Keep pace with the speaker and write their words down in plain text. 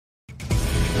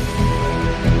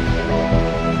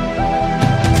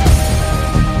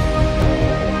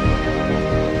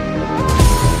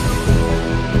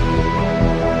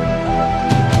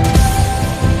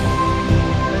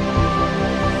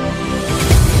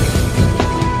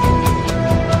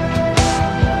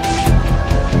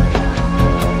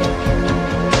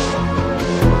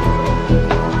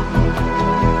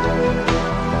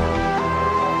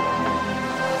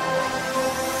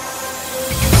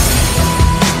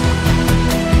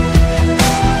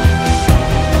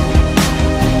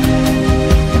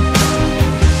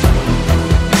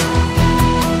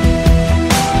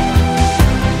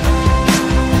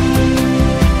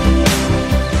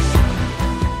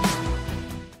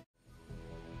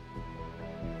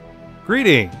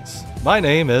Greetings! My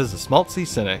name is Smaltzy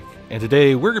Cynic, and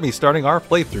today we're going to be starting our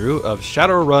playthrough of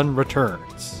Shadowrun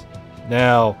Returns.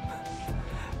 Now,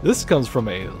 this comes from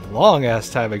a long-ass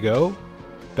time ago,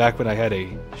 back when I had a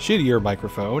shittier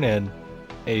microphone and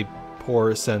a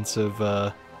poor sense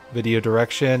of video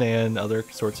direction and other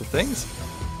sorts of things,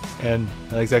 and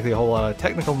not exactly a whole lot of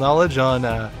technical knowledge on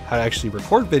how to actually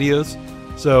record videos.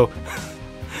 So,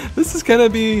 this is going to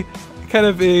be kind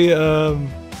of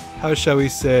a, how shall we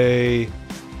say,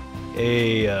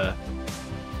 a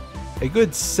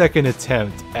good second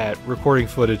attempt at recording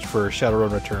footage for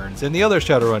Shadowrun Returns and the other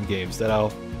Shadowrun games that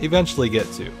I'll eventually get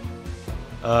to.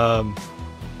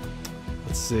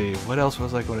 Let's see, what else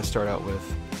was I going to start out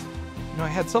with? You know, I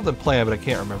had something planned, but I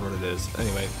can't remember what it is.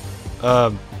 Anyway,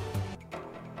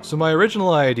 so my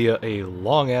original idea a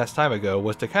long-ass time ago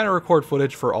was to kind of record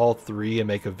footage for all three and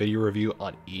make a video review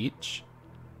on each.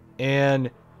 And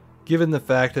given the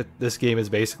fact that this game is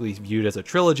basically viewed as a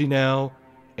trilogy now,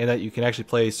 and that you can actually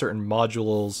play certain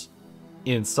modules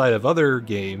inside of other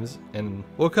games, and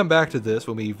we'll come back to this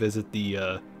when we visit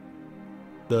the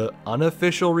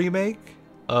unofficial remake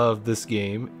of this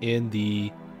game in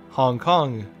the Hong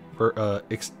Kong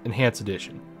Enhanced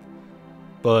Edition.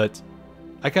 But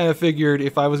I kind of figured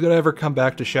if I was going to ever come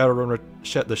back to the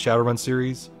Shadowrun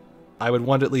series, I would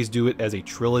want to at least do it as a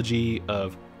trilogy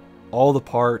of all the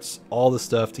parts, all the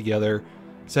stuff together,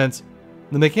 since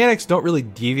the mechanics don't really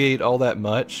deviate all that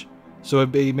much. So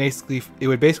it would basically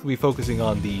be focusing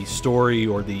on the story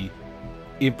or the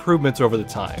improvements over the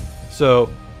time. So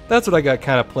that's what I got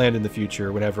kind of planned in the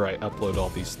future whenever I upload all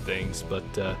these things. But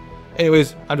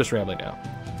anyways, I'm just rambling now.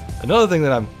 Another thing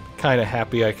that I'm kind of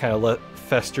happy I kind of let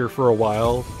fester for a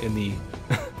while in the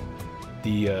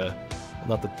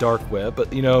not the dark web,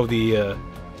 but you know, the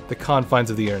confines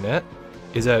of the internet,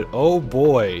 is that, oh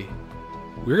boy,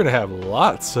 we're gonna have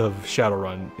lots of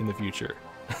Shadowrun in the future.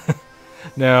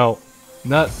 Now,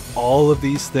 not all of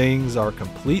these things are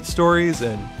complete stories,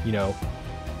 and you know,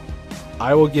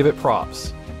 I will give it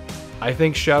props. I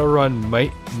think Shadowrun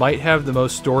might have the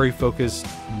most story-focused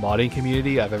modding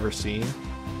community I've ever seen,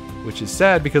 which is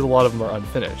sad because a lot of them are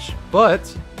unfinished.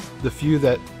 But the few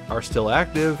that are still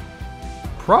active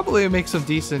probably make some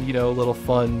decent, you know, little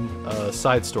fun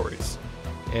side stories.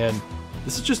 And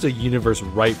this is just a universe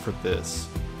ripe for this.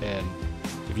 And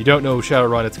if you don't know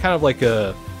Shadowrun, it's kind of like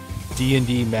a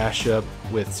D&D mashup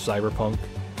with cyberpunk.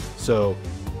 So,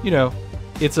 you know,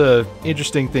 it's a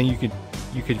interesting thing.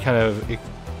 You could kind of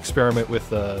experiment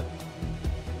with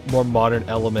more modern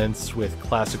elements with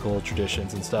classical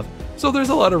traditions and stuff. So there's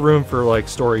a lot of room for like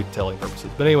storytelling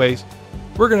purposes. But anyways,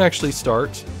 we're gonna actually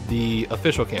start the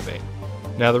official campaign.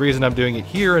 Now the reason I'm doing it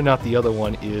here and not the other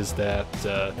one is that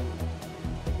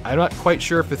I'm not quite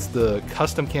sure if it's the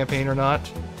custom campaign or not.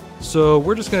 So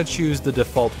we're just gonna choose the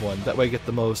default one. That way you get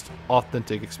the most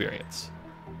authentic experience.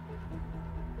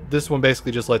 This one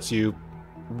basically just lets you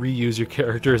reuse your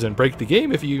characters and break the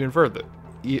game if you even further.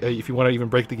 If you want to even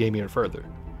break the game even further.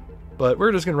 But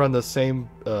we're just gonna run the same,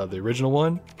 the original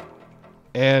one.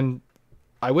 And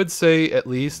I would say, at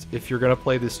least, if you're gonna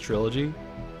play this trilogy,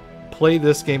 play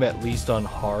this game at least on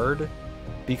hard,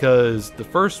 because the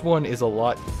first one is a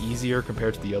lot easier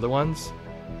compared to the other ones.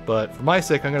 But for my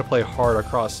sake, I'm gonna play hard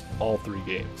across all three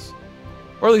games.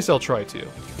 Or at least I'll try to.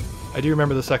 I do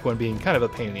remember the second one being kind of a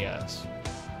pain in the ass.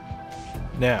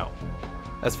 Now,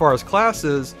 as far as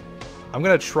classes, I'm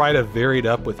gonna try to vary it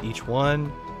up with each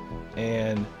one,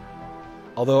 and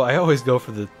although I always go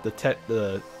for the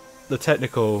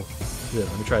technical, yeah,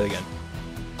 let me try it again.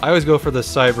 I always go for the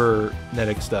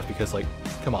cybernetic stuff because, like,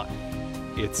 come on,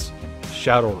 it's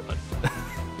Shadowrun.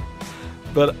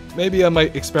 But maybe I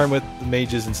might experiment with the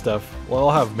mages and stuff. Well,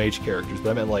 I'll have mage characters, but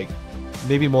I meant like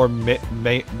maybe more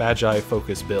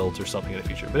magi-focused builds or something in the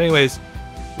future. But anyways,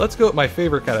 let's go with my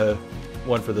favorite kind of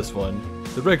one for this one,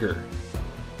 the rigger.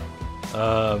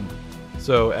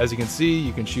 So as you can see,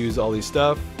 you can choose all these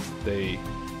stuff. They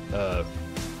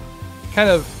kind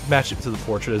of match it to the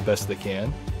portrait as best they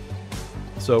can.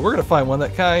 So we're gonna find one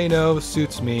that kind of, you know,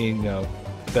 suits me, you know,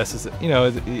 best as, you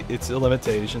know, it's a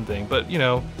limitation thing, but you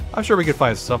know, I'm sure we could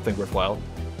find something worthwhile.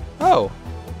 Oh,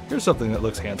 here's something that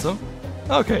looks handsome.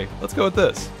 Okay, let's go with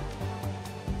this.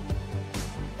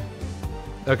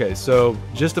 Okay, so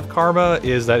gist of Karma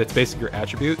is that it's basically your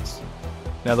attributes.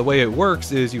 Now the way it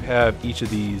works is you have each of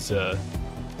these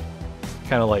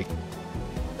kind of like,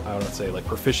 I don't want to say like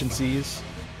proficiencies,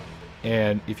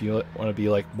 and if you want to be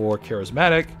like more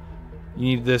charismatic, you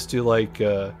need this to like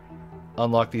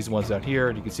unlock these ones down here,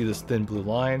 and you can see this thin blue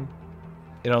line.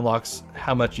 It unlocks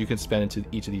how much you can spend into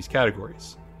each of these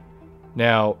categories.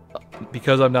 Now,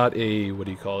 because I'm not a, what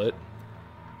do you call it,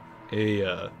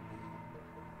 a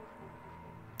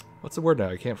what's the word now?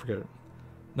 I can't forget it.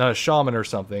 Not a shaman or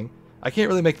something. I can't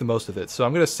really make the most of it, so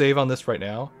I'm going to save on this right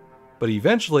now. But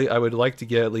eventually, I would like to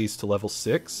get at least to level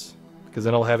 6, because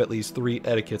then I'll have at least 3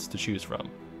 etiquettes to choose from.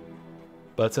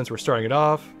 But since we're starting it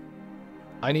off,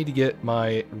 I need to get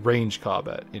my range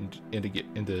combat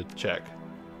into check.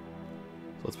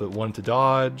 So let's put 1 to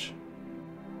dodge.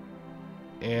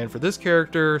 And for this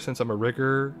character, since I'm a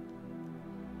rigger,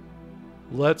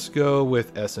 let's go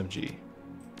with SMG.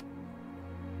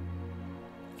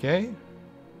 Okay.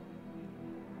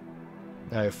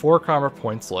 I have 4 karma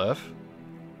points left.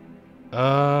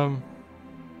 How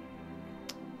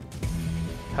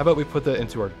about we put that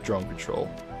into our drone control?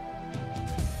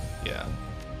 Yeah.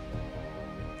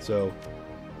 So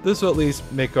this will at least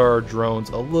make our drones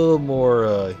a little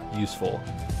more useful.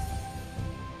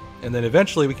 And then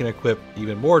eventually we can equip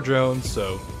even more drones,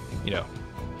 so, you know,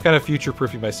 kind of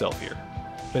future-proofing myself here.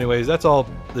 But anyways, that's all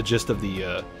the gist of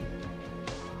the,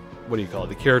 what do you call it,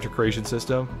 the character creation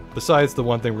system. Besides the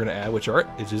one thing we're going to add, which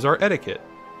is our etiquette.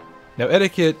 Now,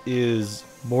 etiquette is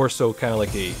more so kind of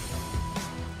like a,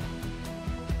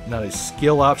 not a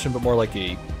skill option, but more like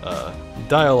a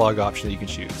dialogue option that you can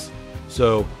choose.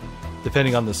 So,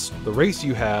 depending on the race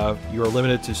you have, you are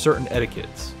limited to certain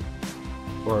etiquettes.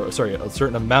 Or, sorry, a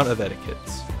certain amount of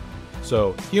etiquettes.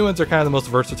 So, humans are kind of the most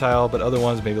versatile, but other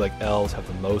ones, maybe like elves, have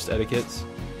the most etiquettes.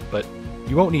 But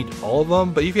you won't need all of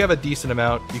them, but if you have a decent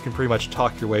amount, you can pretty much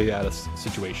talk your way out of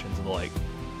situations and the like.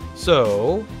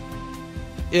 So,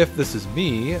 if this is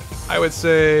me, I would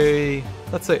say,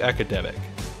 let's say academic.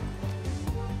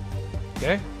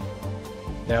 Okay?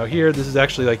 Now here, this is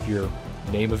actually like your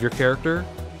name of your character.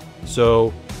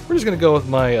 So, we're just going to go with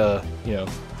my, you know,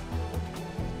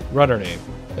 runner name.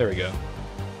 There we go.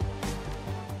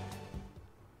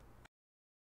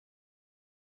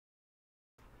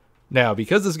 Now,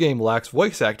 because this game lacks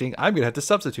voice acting, I'm going to have to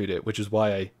substitute it, which is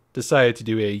why I decided to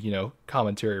do a, you know,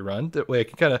 commentary run. That way I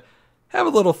can kind of have a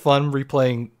little fun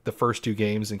replaying the first 2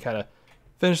 games and kind of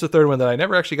finish the third one that I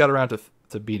never actually got around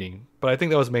to beating. But I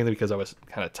think that was mainly because I was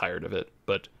kind of tired of it.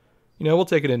 But, you know, we'll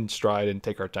take it in stride and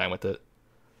take our time with it.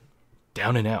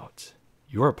 Down and out.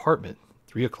 Your apartment,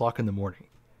 3 o'clock in the morning.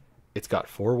 It's got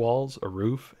 4 walls, a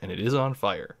roof, and it is on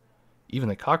fire. Even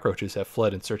the cockroaches have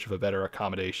fled in search of a better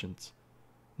accommodations.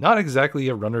 Not exactly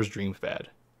a runner's dream pad,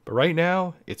 but right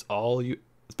now, it's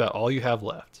about all you have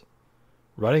left.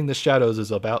 Running the shadows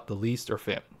is about the least or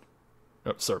famine.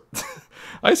 Oh, sir.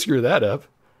 I screwed that up.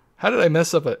 How did I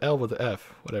mess up an L with an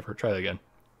F? Whatever, try that again.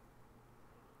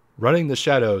 Running the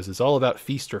shadows is all about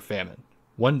feast or famine.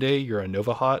 One day, you're a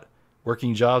Nova Hot,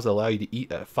 working jobs that allow you to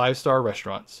eat at 5-star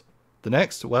restaurants. The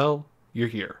next, well, you're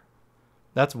here.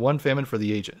 That's one famine for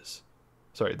the ages.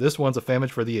 Sorry, this one's a famine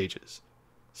for the ages.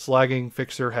 Slagging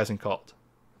fixer hasn't called.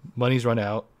 Money's run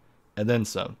out, and then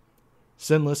some.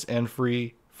 SINless and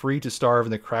free to starve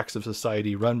in the cracks of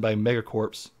society run by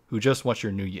megacorps who just want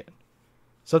your new yen.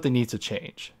 Something needs to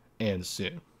change, and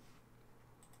soon.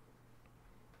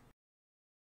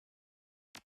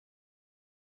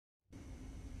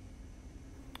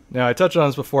 Now, I touched on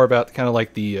this before about kind of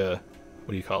like the, what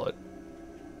do you call it?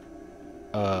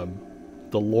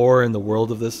 The lore and the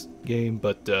world of this game,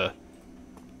 but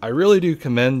I really do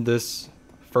commend this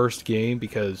first game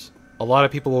because a lot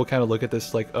of people will kind of look at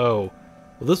this like, oh,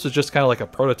 well, this was just kind of like a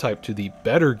prototype to the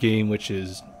better game, which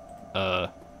is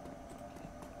Shadowrun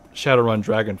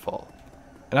Dragonfall.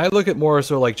 And I look at more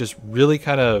so like just really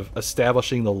kind of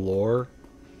establishing the lore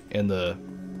and the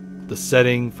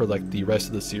setting for like the rest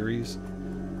of the series.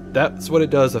 That's what it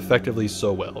does effectively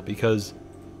so well, because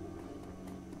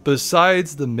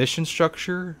besides the mission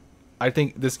structure, I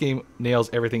think this game nails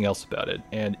everything else about it.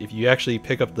 And if you actually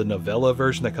pick up the novella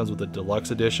version that comes with the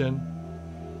deluxe edition,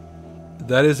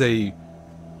 that is a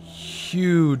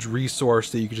huge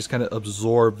resource that you can just kind of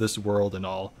absorb this world and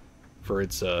all for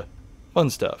its fun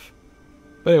stuff.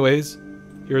 But anyways,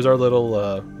 here's our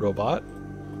little robot,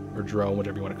 or drone,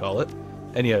 whatever you want to call it.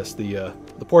 And yes, the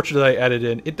portrait that I added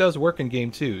in, it does work in game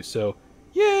too, so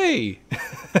yay!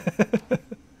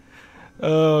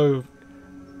 Oh,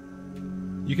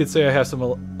 you could say I have some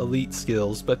elite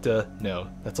skills, but no,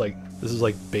 this is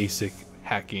like basic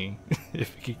hacking,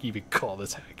 if you can even call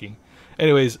this hacking.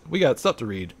 Anyways, we got stuff to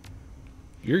read.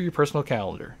 You're your personal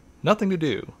calendar. Nothing to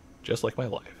do, just like my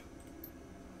life.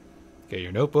 Okay,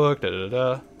 your notebook,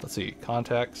 da-da-da-da. Let's see,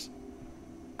 contacts.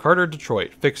 Carter,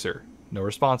 Detroit, fixer, no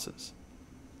responses.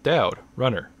 Dowd,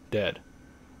 runner, dead.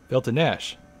 Belton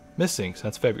Nash, missing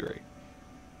since February.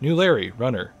 New Larry,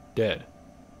 runner, dead.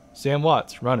 Sam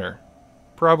Watts, runner,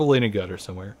 probably in a gutter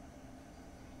somewhere.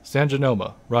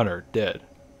 Sanjanoma, runner, dead.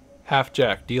 Half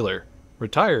Jack, dealer,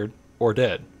 retired or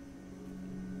dead.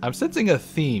 I'm sensing a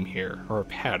theme here, or a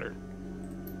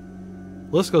pattern.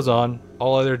 List goes on,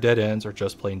 all other dead ends are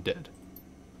just plain dead.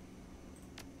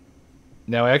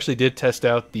 Now I actually did test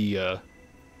out the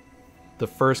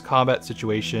first combat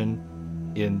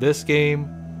situation in this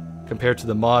game compared to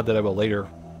the mod that I will later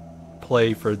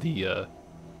play for the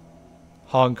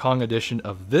Hong Kong edition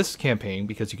of this campaign,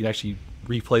 because you can actually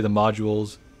replay the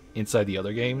modules inside the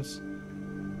other games.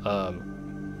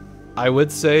 I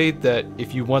would say that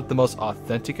if you want the most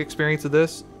authentic experience of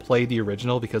this, play the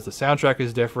original, because the soundtrack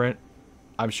is different.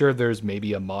 I'm sure there's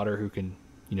maybe a modder who can,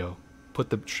 you know, put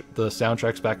the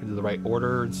soundtracks back into the right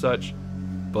order and such.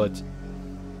 But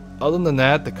other than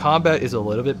that, the combat is a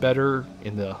little bit better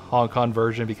in the Hong Kong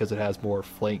version because it has more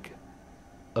flank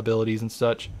abilities and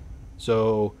such.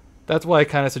 So that's why I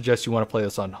kind of suggest you want to play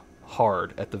this on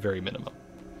hard at the very minimum.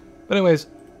 But anyways,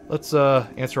 let's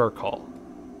answer our call.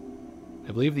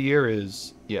 I believe the year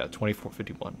is, yeah,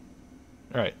 2451.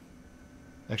 Alright.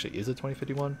 Actually, is it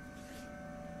 2051?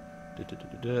 I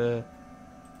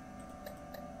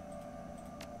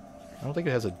don't think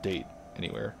it has a date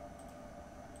anywhere.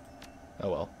 Oh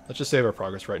well. Let's just save our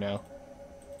progress right now.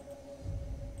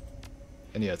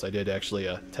 And yes, I did actually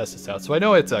test this out, so I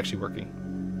know it's actually working.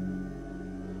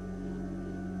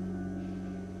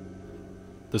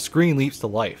 The screen leaps to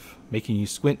life, making you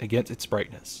squint against its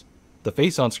brightness. The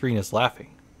face on screen is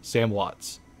laughing. Sam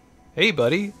Watts. Hey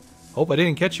buddy, hope I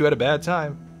didn't catch you at a bad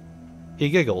time. He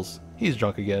giggles. He's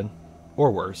drunk again.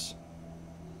 Or worse.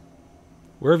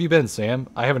 Where have you been, Sam?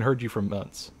 I haven't heard you for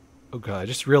months. Oh god, I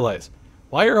just realized.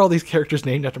 Why are all these characters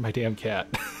named after my damn cat?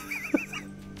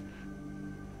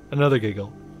 Another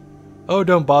giggle. Oh,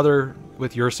 don't bother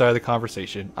with your side of the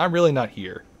conversation. I'm really not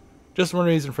here. Just one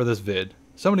reason for this vid.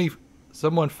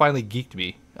 Someone finally geeked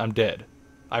me. I'm dead.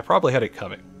 I probably had it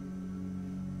coming.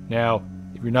 Now,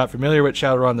 if you're not familiar with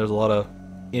Shadowrun, there's a lot of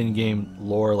in-game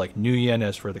lore, like Nuyen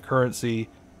as for the currency,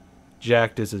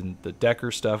 Jacked is in the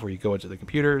Decker stuff where you go into the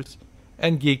computers,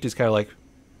 and Geeked is kind of like...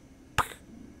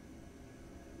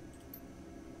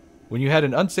 When you had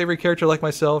an unsavory character like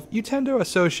myself, you tend to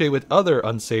associate with other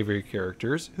unsavory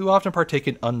characters who often partake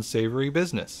in unsavory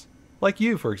business. Like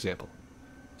you, for example.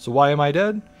 So why am I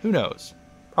dead? Who knows?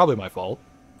 Probably my fault.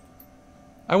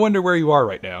 I wonder where you are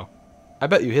right now. I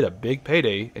bet you hit a big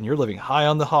payday and you're living high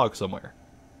on the hog somewhere.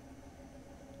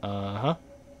 Uh-huh.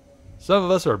 Some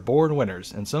of us are born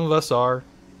winners, and some of us are...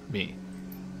 me.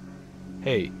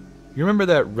 Hey, you remember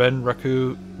that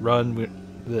Renraku run...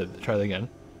 Try that again.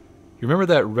 You remember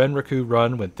that Renraku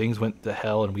run when things went to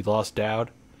hell and we lost Dowd?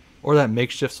 Or that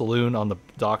makeshift saloon on the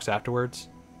docks afterwards?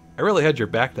 I really had your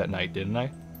back that night, didn't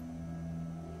I?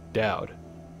 Dowd.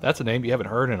 That's a name you haven't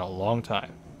heard in a long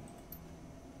time.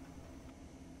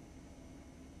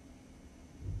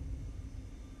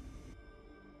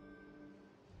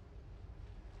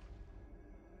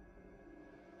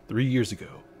 "3 years ago,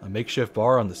 a makeshift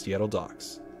bar on the Seattle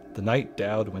docks. The night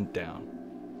Dowd went down."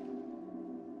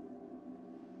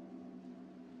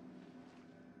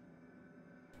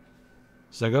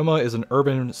 Sagoma is an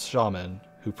urban shaman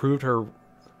who proved her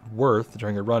worth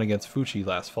during a run against Fuchi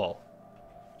last fall.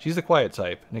 She's the quiet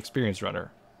type, an experienced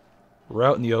runner. We're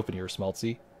out in the open here,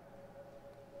 Smaltzy.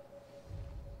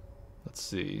 Let's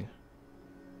see.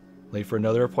 Late for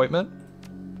another appointment?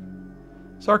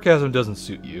 Sarcasm doesn't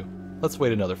suit you. Let's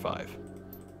wait another 5.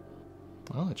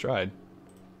 Well, I tried.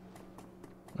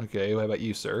 Okay, what about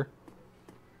you, sir?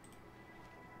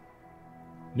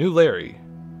 New Larry.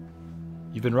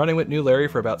 You've been running with New Larry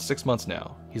for about 6 months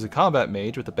now. He's a combat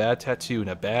mage with a bad tattoo and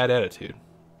a bad attitude.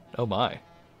 Oh my.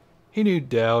 He knew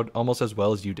Dowd almost as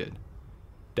well as you did.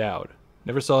 Dowd.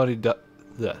 Never saw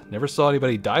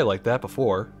anybody die like that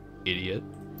before. Idiot.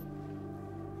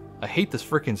 I hate this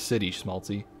frickin' city,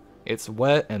 Schmaltzy. It's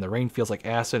wet and the rain feels like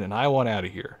acid and I want out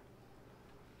of here.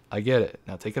 I get it.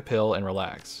 Now take a pill and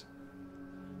relax.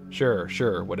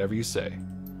 Sure, whatever you say.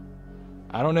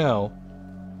 I don't know.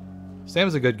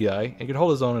 Sam's a good guy and can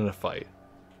hold his own in a fight.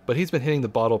 But he's been hitting the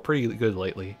bottle pretty good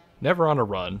lately. Never on a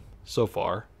run, so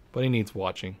far, but he needs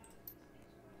watching.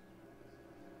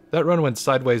 That run went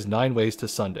sideways 9 ways to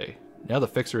Sunday. Now the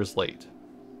fixer is late.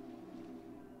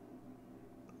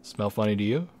 Smell funny to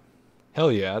you?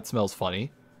 Hell yeah, it smells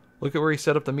funny. Look at where he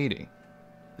set up the meeting.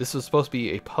 This was supposed to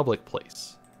be a public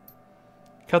place.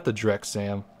 Cut the drek,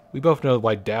 Sam. We both know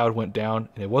why Dowd went down,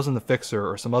 and it wasn't the fixer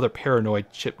or some other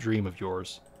paranoid chip dream of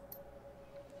yours.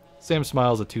 Sam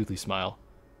smiles a toothy smile.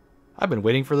 I've been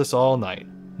waiting for this all night.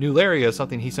 New Larry has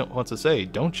something he wants to say,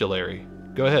 don't you, Larry?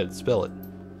 Go ahead, spill it.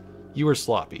 You were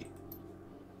sloppy.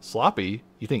 Sloppy?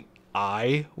 You think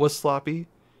I was sloppy?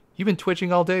 You've been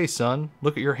twitching all day, son.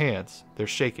 Look at your hands. They're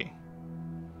shaking.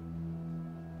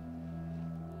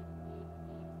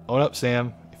 Own up,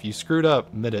 Sam. If you screwed up,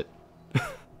 admit it.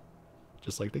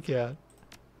 Just like the cat.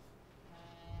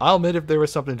 I'll admit if there was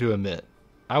something to admit.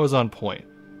 I was on point.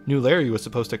 New Larry was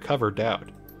supposed to cover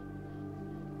Dowd.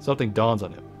 Something dawns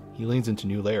on him. He leans into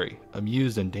New Larry,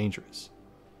 amused and dangerous.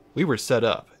 We were set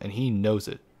up, and he knows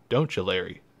it. Don't you,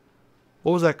 Larry?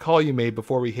 What was that call you made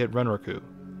before we hit Renraku?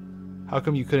 How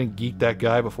come you couldn't geek that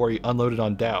guy before he unloaded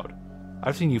on Dowd?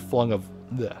 I've seen you flung a...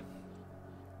 Bleh.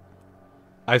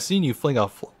 I've seen you fling a...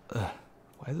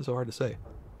 Why is this so hard to say?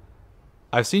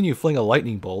 I've seen you fling a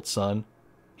lightning bolt, son.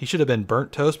 He should have been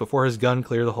burnt toast before his gun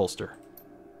cleared the holster.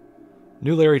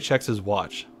 New Larry checks his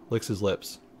watch, licks his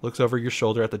lips, looks over your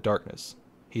shoulder at the darkness.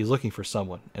 He's looking for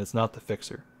someone, and it's not the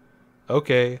fixer.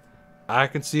 Okay, I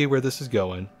can see where this is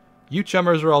going. You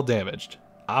chummers are all damaged.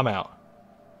 I'm out.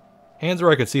 Hands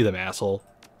where I can see them, asshole.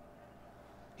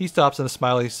 He stops and a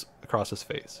smile across his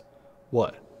face.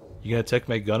 What? You gonna take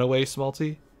my gun away,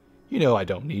 Smalty? You know I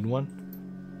don't need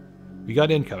one. We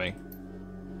got incoming.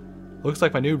 Looks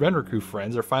like my new Renraku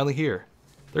friends are finally here.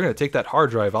 They're gonna take that hard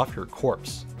drive off your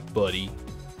corpse, buddy.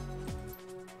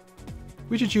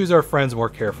 We should choose our friends more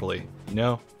carefully, you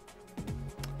know?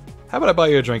 How about I buy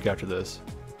you a drink after this?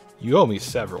 You owe me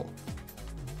several.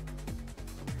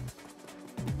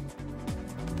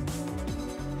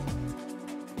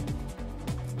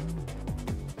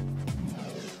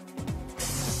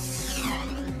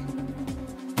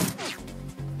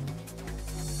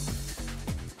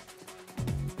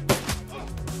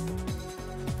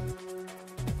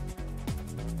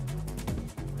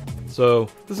 So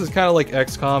this is kind of like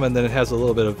XCOM, and then it has a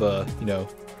little bit of, you know,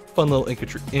 fun little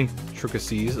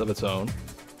intricacies of its own.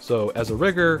 So as a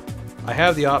rigger, I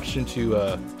have the option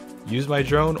to use my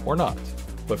drone or not.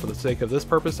 But for the sake of this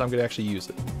purpose, I'm going to actually use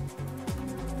it.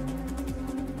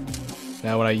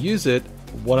 Now when I use it,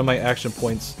 one of my action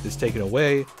points is taken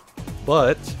away,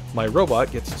 but my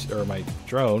robot gets, or my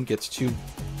drone gets two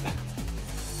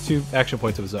action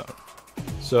points of his own.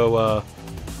 So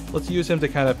let's use him to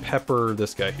kind of pepper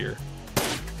this guy here.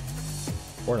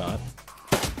 Or not.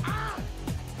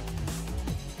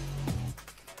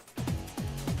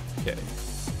 Okay.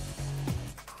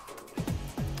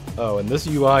 Oh, and this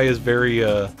UI is very,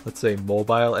 let's say,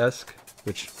 mobile-esque,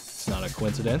 which is not a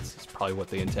coincidence. It's probably what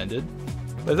they intended.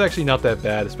 But it's actually not that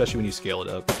bad, especially when you scale it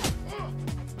up.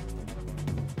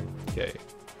 Okay.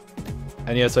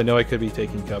 And yes, I know I could be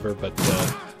taking cover, but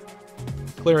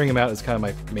clearing him out is kind of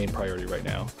my main priority right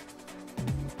now.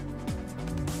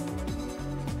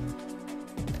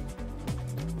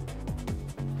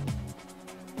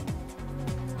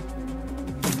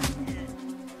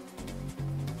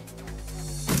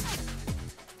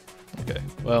 Okay,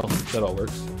 well, that all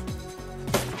works.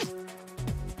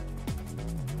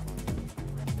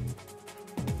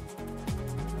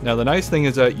 Now the nice thing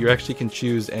is that you actually can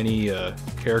choose any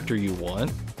character you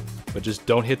want, but just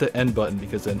don't hit the end button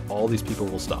because then all these people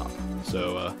will stop.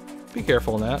 So be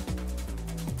careful on that.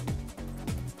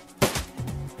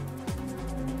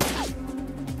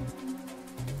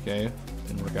 Okay,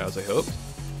 didn't work out as I hoped.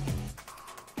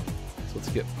 So let's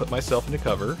put myself into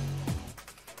cover.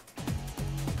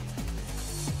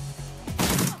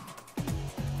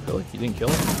 Really? You didn't kill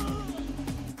him?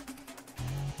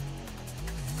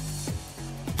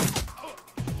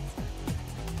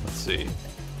 Let's see.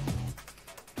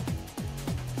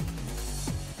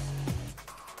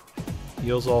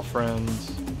 Heals all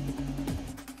friends.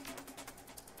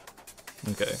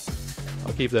 Okay,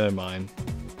 I'll keep that in mind.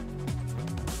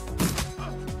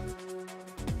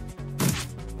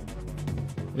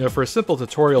 You know, for a simple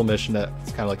tutorial mission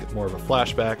that's kind of like more of a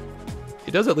flashback,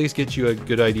 it does at least get you a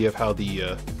good idea of how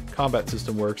the combat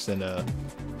system works and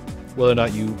whether or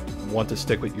not you want to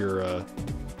stick with your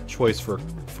choice for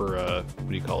what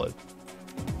do you call it?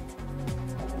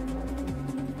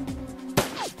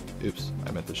 Oops,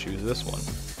 I meant to choose this one.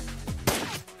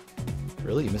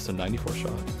 Really? You missed a 94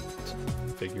 shot?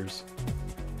 Figures.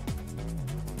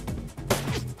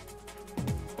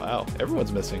 Wow,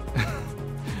 everyone's missing.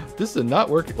 This did not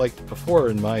work like before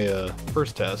in my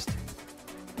first test.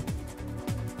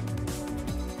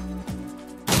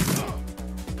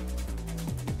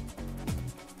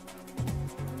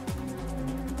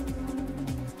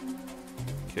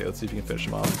 Okay, let's see if you can finish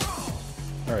him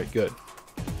off. Alright, good.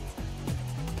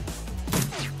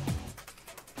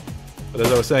 But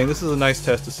as I was saying, this is a nice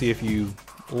test to see if you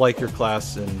like your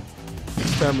class and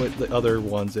experiment with the other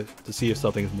ones to see if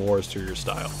something more is to your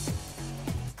style.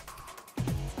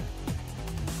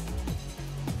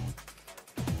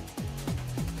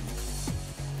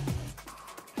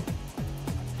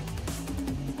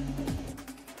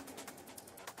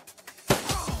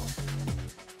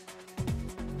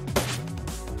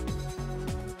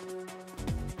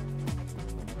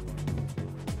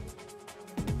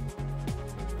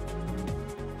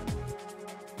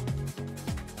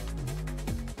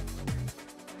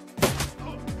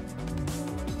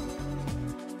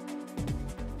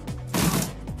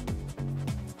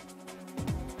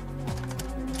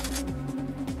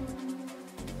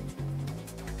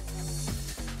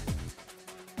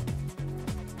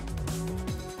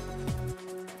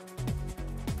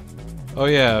 Oh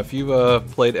yeah, if you've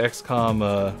played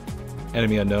XCOM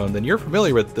Enemy Unknown, then you're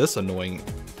familiar with this annoying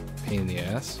pain in the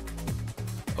ass.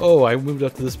 Oh, I moved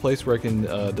up to this place where I can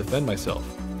defend myself.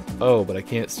 Oh, but I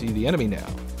can't see the enemy now.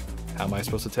 How am I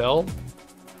supposed to tell?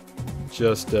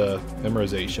 Just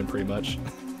memorization, pretty much.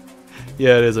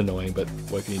 Yeah, it is annoying, but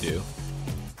what can you do?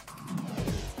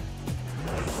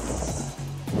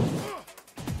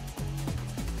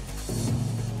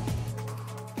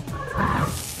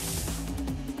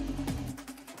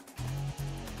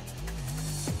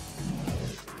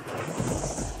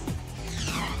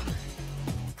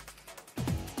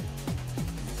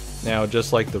 Now,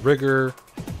 just like the rigger,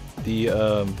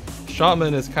 the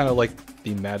shaman is kind of like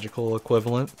the magical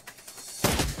equivalent.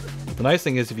 The nice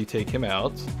thing is if you take him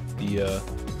out, the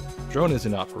drone is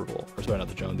inoperable. Or sorry, not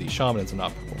the drone, the shaman is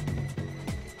inoperable.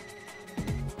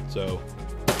 So,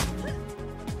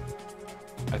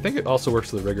 I think it also works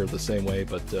for the rigger the same way,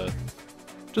 but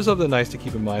just something nice to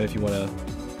keep in mind if you want to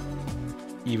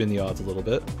even the odds a little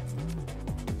bit.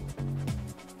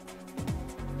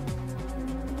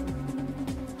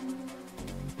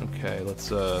 Okay, let's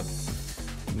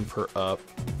move her up.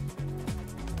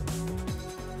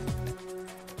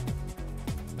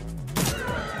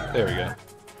 There we go.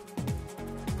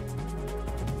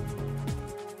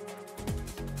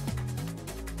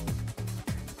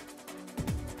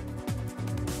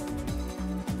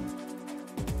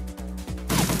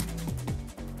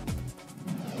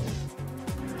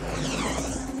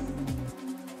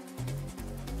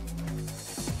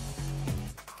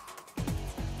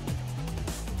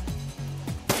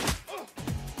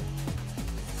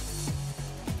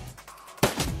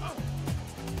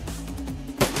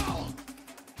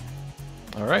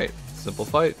 Alright, simple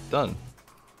fight, done.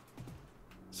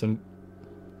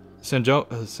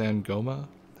 Sangoma?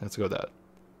 Let's go with that.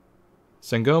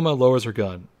 Sangoma lowers her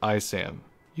gun. Eyes Sam.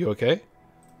 You okay?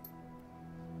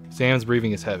 Sam's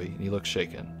breathing is heavy, and he looks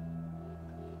shaken.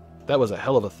 That was a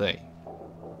hell of a thing.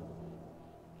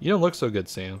 You don't look so good,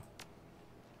 Sam.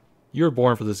 You were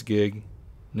born for this gig.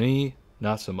 Me,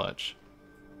 not so much.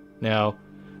 Now,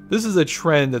 this is a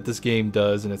trend that this game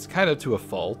does, and it's kind of to a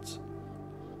fault.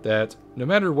 That no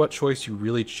matter what choice you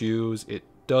really choose, it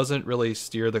doesn't really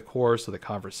steer the course of the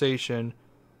conversation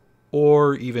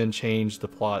or even change the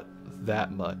plot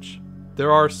that much.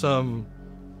 There are some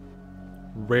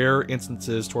rare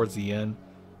instances towards the end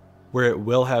where it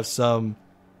will have some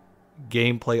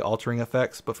gameplay altering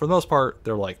effects, but for the most part,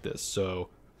 they're like this. So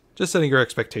just setting your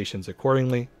expectations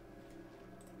accordingly.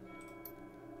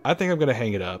 I think I'm going to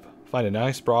hang it up, find a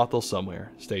nice brothel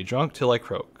somewhere, stay drunk till I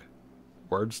croak.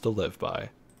 Words to live by.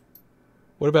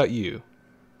 What about you?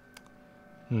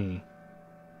 Me?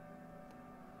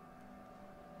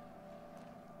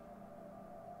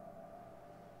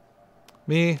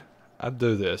 I'd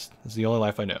do this. This is the only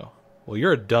life I know. Well,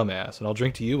 you're a dumbass, and I'll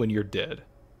drink to you when you're dead.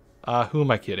 Who am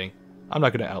I kidding? I'm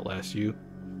not going to outlast you.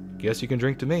 Guess you can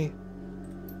drink to me.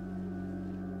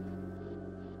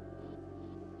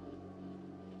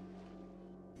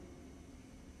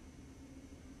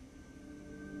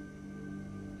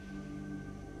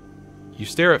 You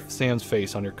stare at Sam's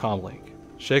face on your comlink.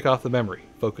 Shake off the memory.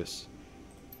 Focus.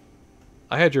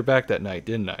 I had your back that night,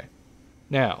 didn't I?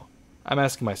 Now, I'm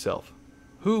asking myself,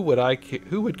 who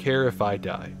would care if I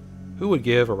die? Who would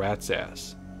give a rat's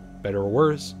ass? Better or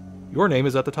worse, your name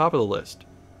is at the top of the list.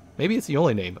 Maybe it's the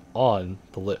only name on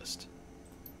the list.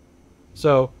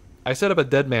 So, I set up a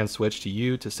dead man switch to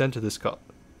you to send you this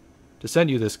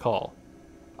call.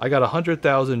 I got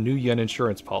 100,000 new yen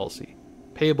insurance policy,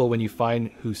 payable when you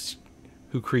find who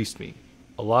creased me,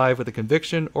 alive with a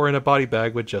conviction or in a body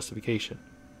bag with justification.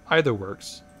 Either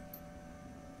works.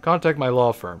 Contact my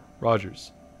law firm,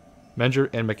 Rogers, Menger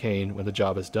and McCain, when the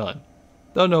job is done.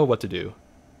 They'll know what to do.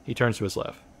 He turns to his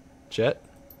left. Chet?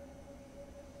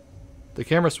 The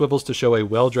camera swivels to show a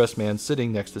well-dressed man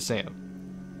sitting next to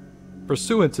Sam.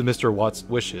 Pursuant to Mr. Watt's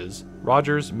wishes,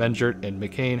 Rogers, Menger, and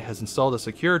McCain has installed a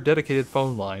secure, dedicated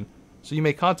phone line so you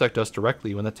may contact us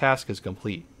directly when the task is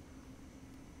complete.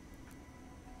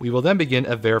 We will then begin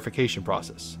a verification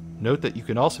process. Note that you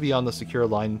can also be on the secure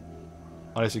line.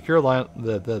 Try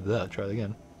that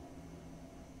again.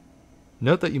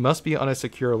 Note that you must be on a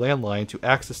secure landline to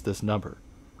access this number.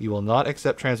 We will not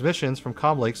accept transmissions from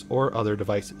comlinks or other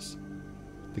devices.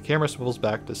 The camera swivels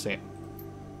back to Sam.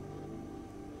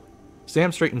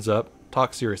 Sam straightens up,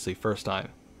 talks seriously first time.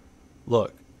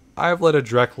 Look, I've led a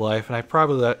drek life and I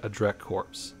probably led a drek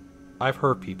corpse. I've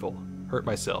hurt people, hurt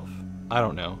myself. I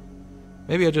don't know.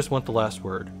 Maybe I just want the last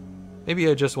word. Maybe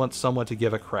I just want someone to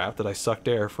give a crap that I sucked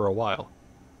air for a while.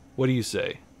 What do you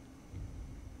say?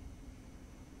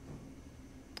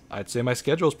 I'd say my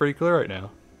schedule's pretty clear right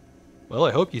now. Well,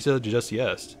 I hope you said just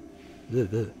yes.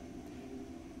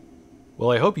 Well,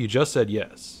 I hope you just said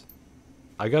yes.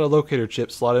 I got a locator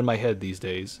chip slotted in my head these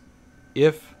days.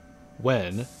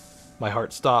 When my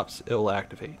heart stops, it will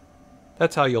activate.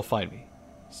 That's how you'll find me.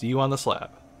 See you on the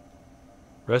slab.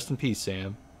 Rest in peace,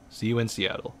 Sam. See you in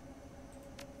Seattle.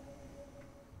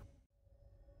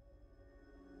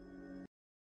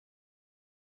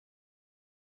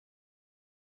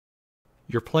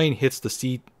 Your plane hits the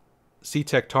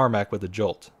SeaTech tarmac with a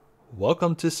jolt.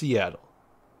 Welcome to Seattle.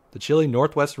 The chilly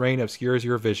northwest rain obscures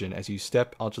your vision as you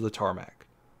step onto the tarmac.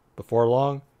 Before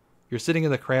long, you're sitting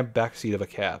in the cramped backseat of a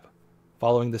cab,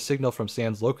 following the signal from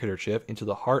Sam's locator chip into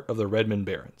the heart of the Redmond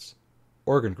Barrens.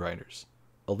 Organ grinders.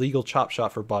 A legal chop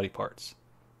shop for body parts,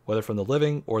 whether from the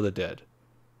living or the dead.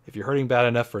 If you're hurting bad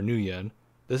enough for Nguyen,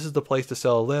 this is the place to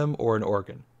sell a limb or an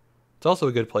organ. It's also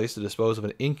a good place to dispose of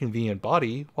an inconvenient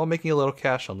body while making a little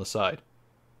cash on the side.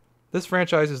 This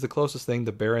franchise is the closest thing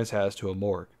the Barrens has to a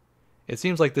morgue. It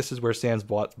seems like this is where Sam's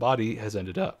body has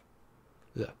ended up.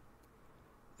 It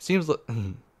seems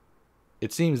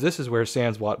this is where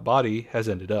Sam's body has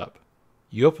ended up.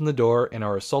 You open the door and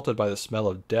are assaulted by the smell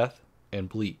of death and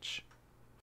bleach.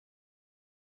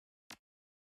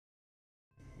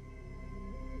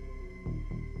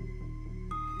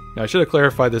 Now, I should have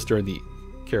clarified this during the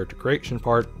character creation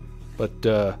part,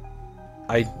 but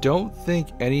I don't think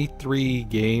any 3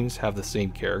 games have the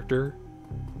same character.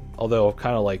 Although I've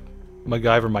kind of like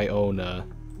MacGyver my own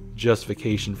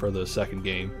justification for the second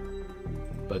game.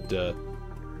 But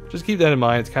just keep that in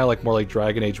mind. It's kind of like more like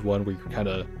Dragon Age 1, where you're kind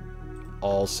of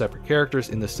all separate characters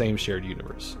in the same shared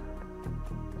universe.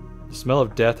 The smell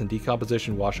of death and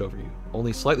decomposition wash over you,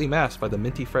 only slightly masked by the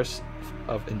minty fresh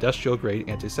of industrial-grade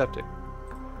antiseptic.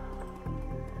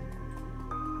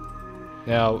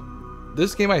 Now,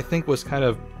 this game I think was kind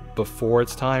of before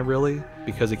its time, really,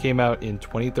 because it came out in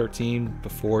 2013,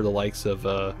 before the likes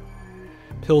of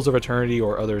Pills of Eternity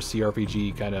or other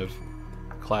CRPG kind of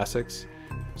classics.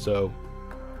 So,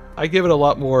 I give it a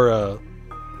lot more,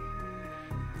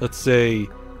 let's say,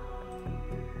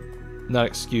 not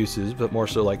excuses, but more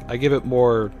so like, I give it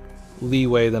more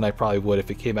leeway than I probably would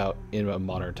if it came out in a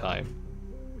modern time.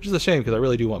 Which is a shame, because I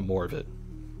really do want more of it.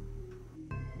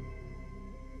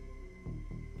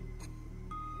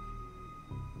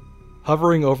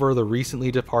 Hovering over the recently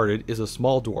departed is a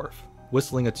small dwarf,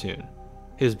 whistling a tune.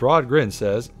 His broad grin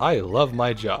says, "I love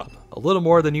my job," a little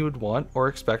more than you would want or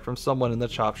expect from someone in the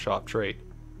chop shop trade.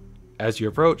 As you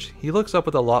approach, he looks up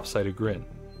with a lopsided grin.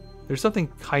 There's something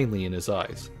kindly in his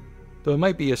eyes, though it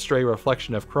might be a stray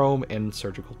reflection of chrome and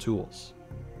surgical tools.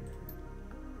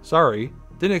 "Sorry,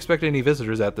 didn't expect any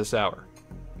visitors at this hour.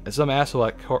 And some asshole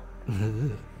at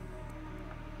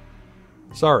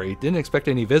Sorry, didn't expect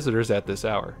any visitors at this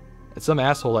hour. And some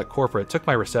asshole at corporate took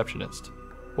my receptionist.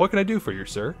 What can I do for you,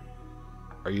 sir?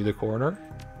 Are you the coroner?"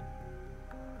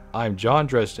 "I'm John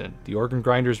Dresden, the organ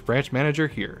grinders branch manager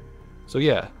here. So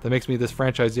yeah, that makes me this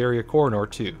franchise area coroner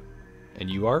too. And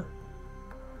you are?"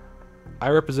 "I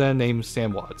represent a named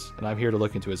Sam Watts, and I'm here to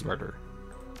look into his murder."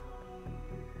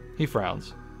 He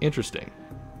frowns. "Interesting.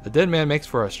 A dead man makes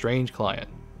for a strange client.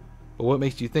 But what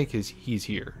makes you think he's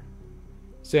here?"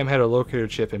 "Sam had a locator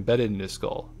chip embedded in his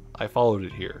skull. I followed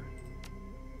it here."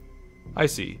 "I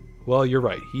see. Well, you're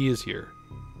right, he is here.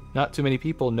 Not too many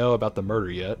people know about the murder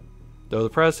yet, though the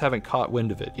press haven't caught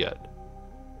wind of it yet.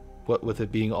 What with it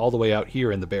being all the way out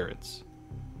here in the Barrens."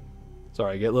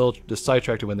 Sorry, I get a little just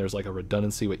sidetracked when there's like a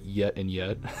redundancy with yet and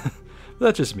yet. But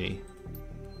that's just me.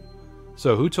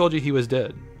 "So who told you he was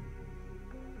dead?"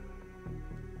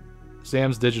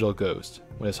 "Sam's digital ghost.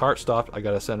 When his heart stopped, I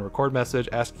got to send a record message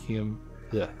asking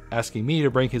me to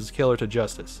bring his killer to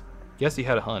justice. Guess he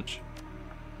had a hunch."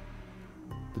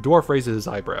 The dwarf raises his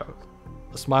eyebrows,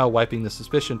 a smile wiping the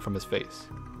suspicion from his face.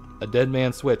 "A dead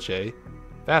man switch, eh?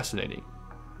 Fascinating.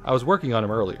 I was working on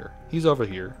him earlier. He's over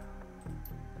here."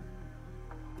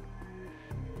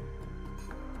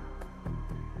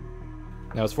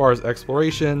 Now, as far as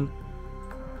exploration,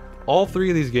 all 3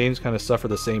 of these games kind of suffer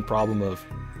the same problem of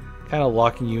kind of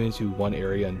locking you into one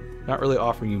area and not really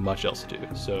offering you much else to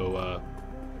do. So,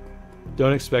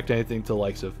 don't expect anything to the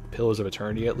likes of Pillars of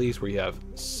Eternity, at least, where you have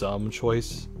some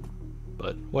choice.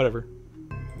 But, whatever.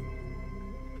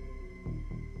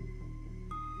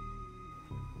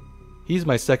 He's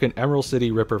my second Emerald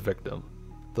City Ripper victim.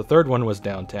 The third one was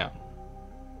downtown.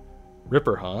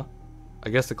 Ripper, huh? I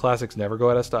guess the classics never go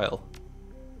out of style.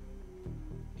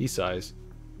 He sighs.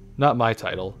 Not my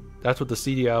title. That's what the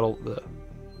Seattle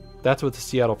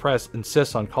press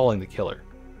insists on calling the killer.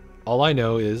 All I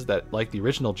know is that, like the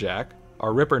original Jack,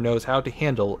 our Ripper knows how to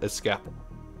handle a scalpel.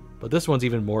 But this one's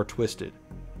even more twisted.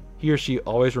 He or she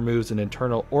always removes an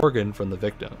internal organ from the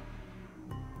victim.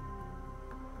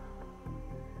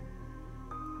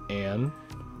 And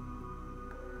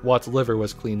Watt's liver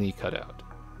was cleanly cut out.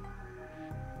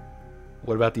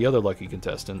 What about the other lucky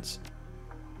contestants?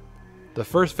 The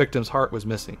first victim's heart was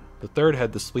missing. The third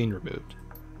had the spleen removed.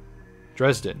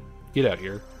 Dresden, get out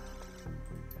here.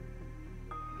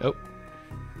 Nope.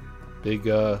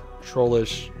 Big,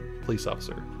 trollish police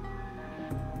officer.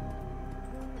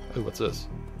 Oh, what's this?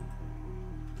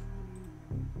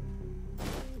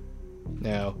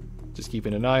 Now, just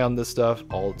keeping an eye on this stuff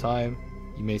all the time.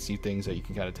 You may see things that you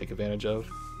can kind of take advantage of.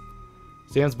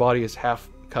 Sam's body is half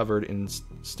covered in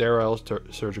sterile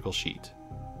surgical sheet.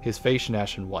 His face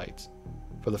ashen white,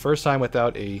 for the first time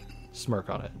without a smirk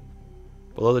on it.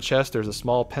 Below the chest, there's a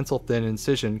small pencil-thin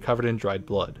incision covered in dried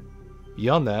blood.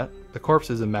 Beyond that, the corpse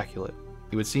is immaculate.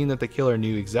 It would seem that the killer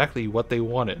knew exactly what they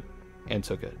wanted and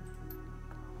took it.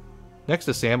 Next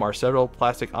to Sam are several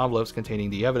plastic envelopes containing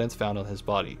the evidence found on his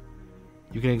body.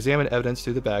 You can examine evidence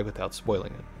through the bag without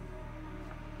spoiling it.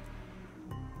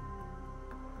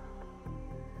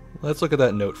 Let's look at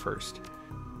that note first.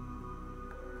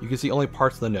 You can see only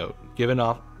parts of the note, given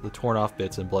off the torn off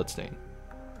bits and bloodstain.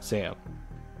 Sam,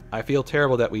 I feel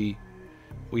terrible that we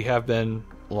have been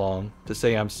long to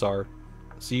say I'm sorry.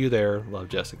 See you there, love,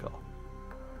 Jessica.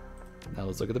 Now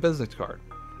let's look at the business card.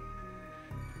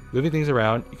 Moving things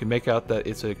around, you can make out that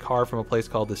it's a card from a place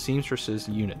called the Seamstresses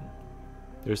Union.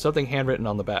 There's something handwritten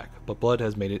on the back, but blood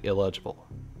has made it illegible.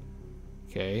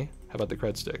 Okay, how about the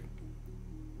cred stick?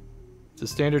 It's a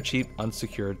standard cheap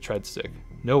unsecured tread stick.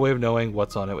 No way of knowing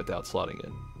what's on it without slotting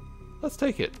it. Let's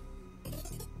take it.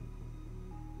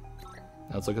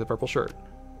 Now let's look at the purple shirt.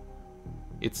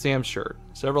 It's Sam's shirt.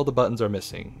 Several of the buttons are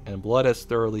missing, and blood has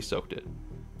thoroughly soaked it.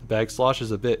 The bag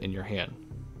sloshes a bit in your hand.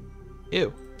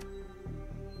 Ew.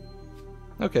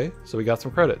 Okay, so we got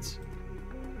some credits.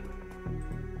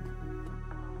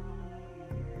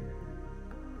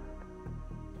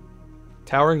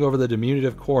 Towering over the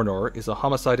diminutive coroner is a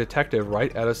homicide detective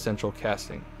right out of central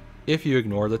casting. If you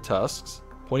ignore the tusks,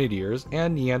 pointed ears,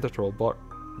 and Neanderthal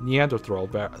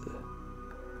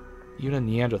even a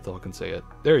Neanderthal can say it.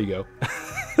 There you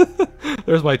go.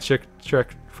 There's my trick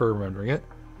for remembering it.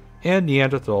 And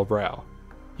Neanderthal brow.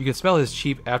 You can smell his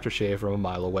cheap aftershave from a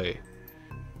mile away.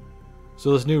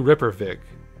 So this new Ripper Vic,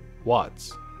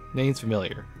 Watts, name's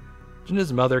familiar. Didn't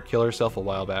his mother kill herself a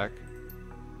while back?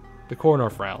 The coroner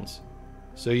frowns.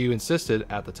 So you insisted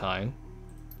at the time.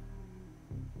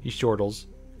 He chortles.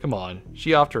 Come on,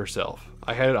 she offed herself.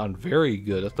 I had it on very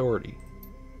good authority.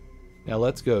 Now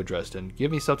let's go, Dresden.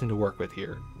 Give me something to work with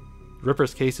here.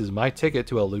 Ripper's case is my ticket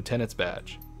to a lieutenant's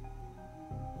badge.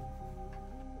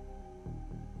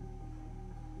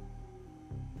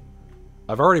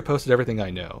 I've already posted everything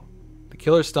I know. The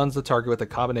killer stuns the target with a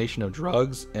combination of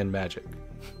drugs and magic.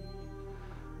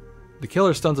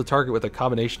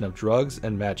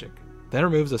 Then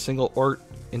removes a single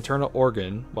internal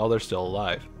organ while they're still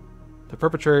alive. The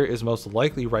perpetrator is most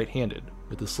likely right-handed,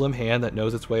 with a slim hand that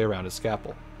knows its way around a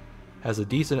scalpel. Has a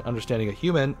decent understanding of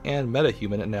human and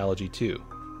meta-human analogy too.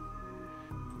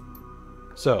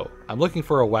 So, I'm looking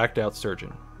for a whacked-out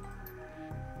surgeon.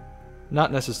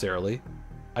 Not necessarily.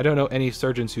 I don't know any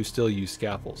surgeons who still use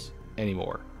scalpels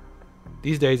anymore.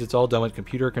 These days it's all done with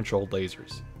computer-controlled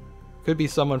lasers. Could be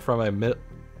someone from a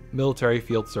military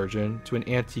field surgeon to an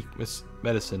antique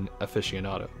medicine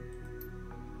aficionado.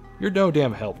 You're no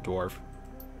damn help, dwarf.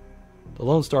 The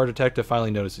Lone Star detective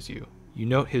finally notices you. You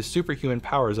note his superhuman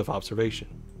powers of observation.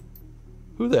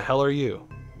 Who the hell are you?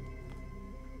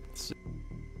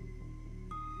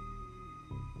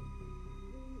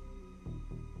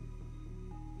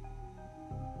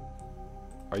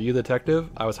 Are you the detective?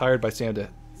 I was hired by Sam to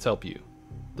help you.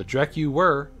 The drek you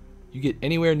were. You get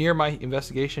anywhere near my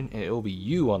investigation and it will be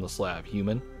you on the slab,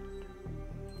 human.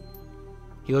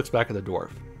 He looks back at the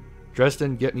dwarf.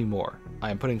 Dresden, get me more.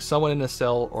 I am putting someone in a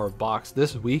cell or a box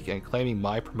this week and claiming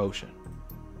my promotion.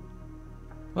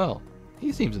 Well,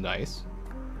 he seems nice.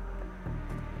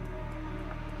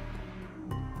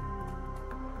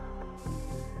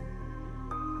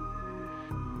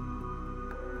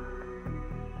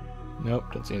 Nope,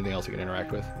 don't see anything else I can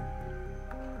interact with.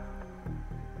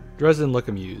 Dresden look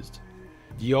amused.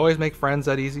 Do you always make friends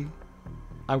that easy?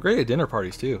 I'm great at dinner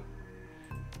parties too.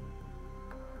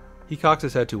 He cocks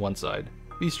his head to one side.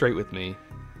 Be straight with me.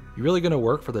 You really gonna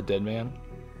work for the dead man?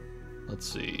 Let's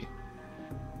see.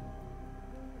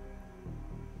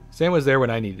 Sam was there when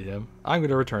I needed him. I'm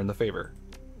gonna return the favor.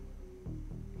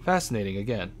 Fascinating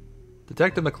again.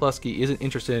 Detective McCluskey isn't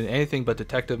interested in anything but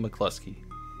Detective McCluskey.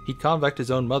 He'd convict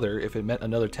his own mother if it meant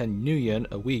another 10 new yen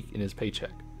a week in his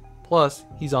paycheck. Plus,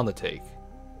 he's on the take.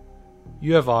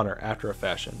 You have honor after a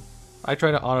fashion. I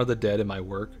try to honor the dead in my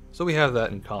work, so we have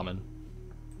that in common.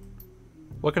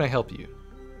 What can I help you?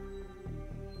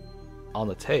 On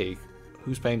the take?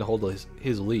 Who's paying to hold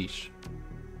his leash?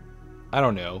 I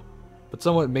don't know, but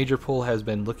someone Major Pull has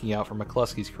been looking out for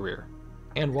McCluskey's career.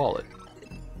 And wallet.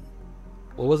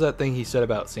 What was that thing he said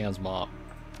about Sam's mom?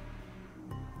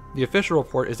 The official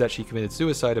report is that she committed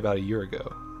suicide about a year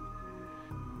ago.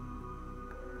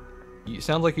 You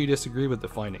sound like you disagree with the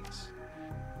findings.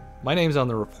 My name's on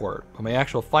the report, but my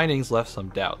actual findings left some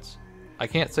doubts. I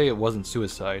can't say it wasn't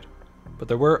suicide, but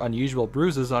there were unusual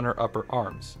bruises on her upper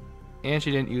arms, and she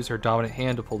didn't use her dominant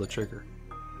hand to pull the trigger.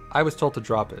 I was told to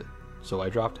drop it, so I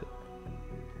dropped it.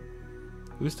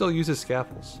 Who still uses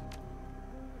scalpels?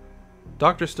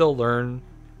 Doctors still learn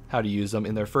how to use them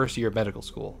in their first year of medical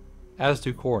school, as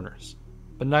do coroners,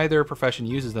 but neither profession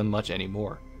uses them much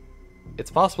anymore.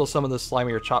 It's possible some of the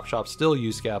slimier chop shops still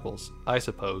use scalpels, I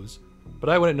suppose, but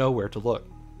I wouldn't know where to look.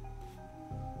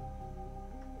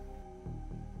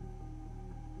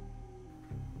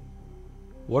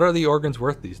 What are the organs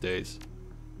worth these days?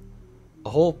 A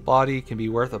whole body can be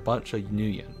worth a bunch of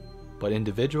union, but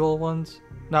individual ones?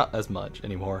 Not as much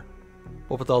anymore.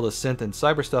 What with all the synth and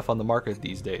cyber stuff on the market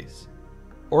these days.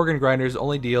 Organ Grinders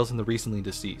only deals in the recently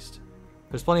deceased.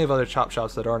 There's plenty of other chop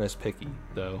shops that aren't as picky,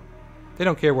 though. They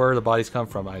don't care where the bodies come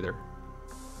from either.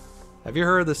 Have you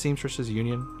heard of the Seamstresses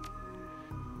Union?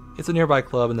 It's a nearby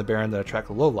club in the Baron that attracts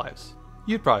the lowlifes.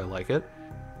 You'd probably like it.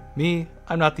 Me,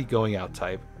 I'm not the going out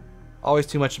type. Always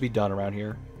too much to be done around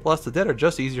here. Plus, the dead are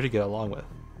just easier to get along with.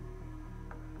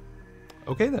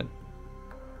 Okay then.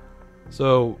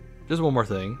 So, just one more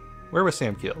thing. Where was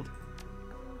Sam killed?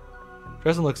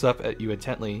 Dresden looks up at you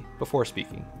intently before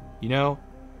speaking. You know,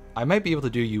 I might be able to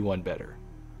do you one better.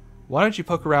 Why don't you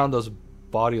poke around those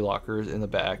body lockers in the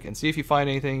back and see if you find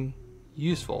anything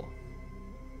useful?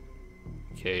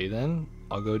 Okay then,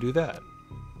 I'll go do that.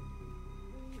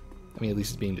 I mean, at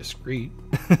least it's being discreet.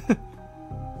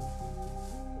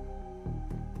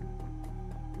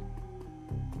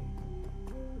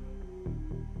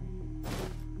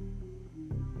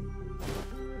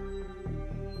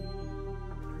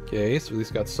 Okay, so at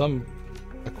least got some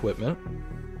equipment.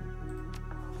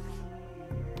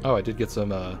 Oh, I did get some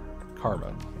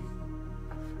karma.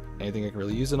 Anything I can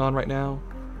really use it on right now?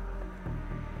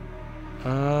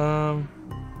 I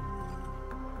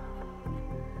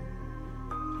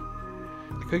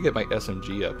could get my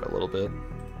SMG up a little bit.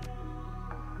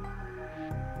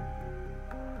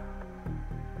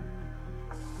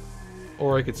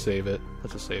 Or I could save it.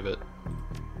 Let's just save it.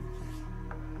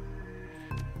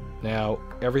 Now,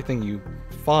 everything you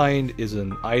find is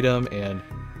an item, and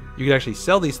you can actually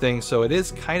sell these things, so it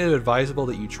is kind of advisable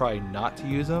that you try not to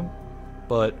use them.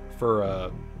 But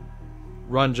for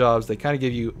run jobs, they kind of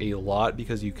give you a lot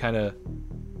because you kind of...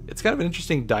 It's kind of an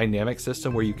interesting dynamic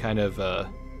system where you kind of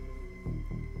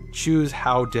choose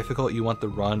how difficult you want the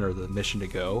run or the mission to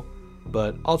go.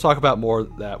 But I'll talk about more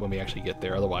of that when we actually get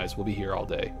there, otherwise we'll be here all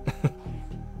day.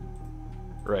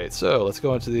 Right, so let's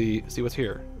go into the... see what's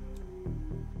here.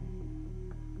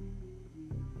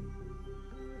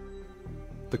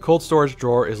 The cold storage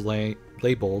drawer is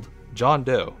labeled John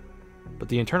Doe, but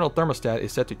the internal thermostat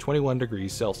is set to 21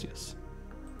 degrees Celsius.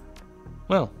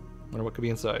 Well, wonder what could be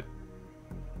inside.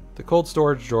 The cold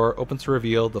storage drawer opens to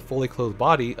reveal the fully clothed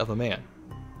body of a man,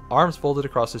 arms folded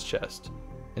across his chest,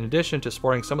 in addition to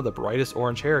sporting some of the brightest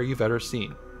orange hair you've ever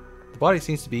seen. The body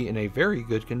seems to be in a very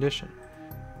good condition.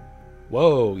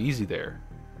 Whoa, easy there.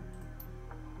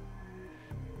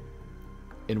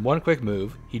 In one quick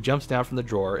move, he jumps down from the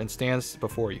drawer and stands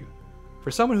before you.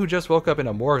 For someone who just woke up in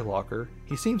a morgue locker,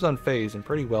 he seems unfazed and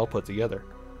pretty well put together.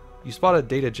 You spot a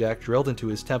data jack drilled into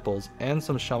his temples and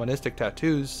some shamanistic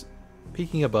tattoos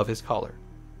peeking above his collar.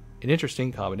 An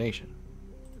interesting combination.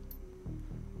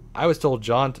 I was told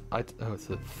John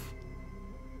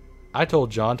I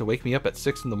told John to wake me up at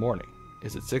 6 in the morning.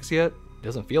 Is it 6 yet? It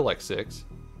doesn't feel like 6.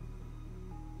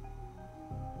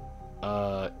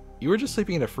 You were just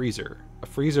sleeping in a freezer. A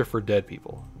freezer for dead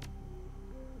people.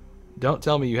 Don't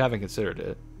tell me you haven't considered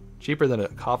it. Cheaper than a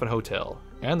coffin hotel,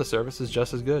 and the service is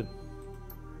just as good.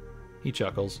 He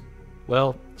chuckles.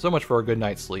 Well, so much for a good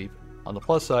night's sleep. On the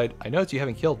plus side, I notice you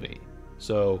haven't killed me,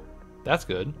 so that's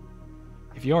good.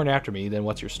 If you aren't after me, then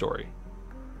what's your story?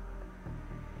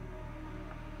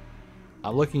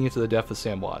 I'm looking into the death of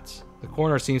Sam Watts. The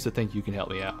coroner seems to think you can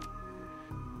help me out.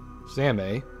 Sam,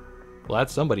 eh? Glad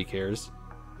somebody cares.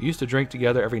 We used to drink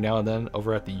together every now and then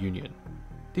over at the Union.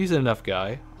 Decent enough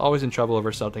guy, always in trouble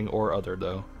over something or other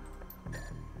though.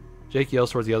 Jake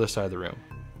yells towards the other side of the room.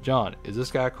 John, is this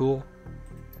guy cool?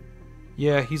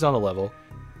 Yeah, he's on the level.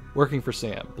 Working for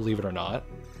Sam, believe it or not.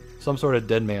 Some sort of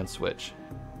dead man switch.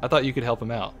 I thought you could help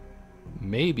him out.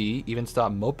 Maybe even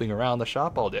stop moping around the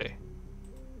shop all day.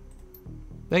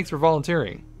 Thanks for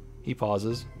volunteering. He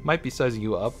pauses. Might be sizing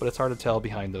you up, but it's hard to tell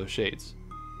behind those shades.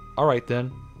 Alright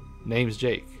then. Name's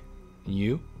Jake. And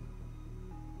you?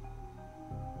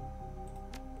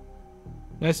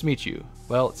 Nice to meet you.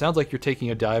 Well, it sounds like you're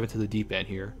taking a dive into the deep end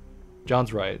here.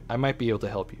 John's right. I might be able to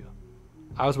help you.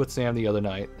 I was with Sam the other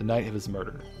night, the night of his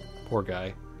murder. Poor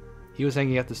guy. He was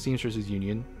hanging at the Seamsters'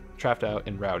 Union, tripped out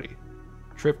and rowdy.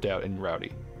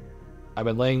 I've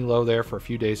been laying low there for a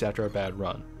few days after a bad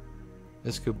run.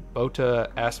 Miss Kubota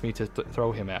asked me to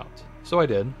throw him out, so I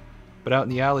did. But out in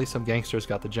the alley, some gangsters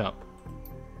got the jump.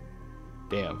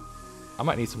 Damn. I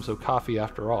might need some coffee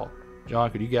after all.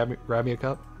 John, could you grab me a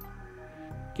cup?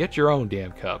 Get your own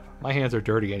damn cup. My hands are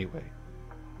dirty anyway.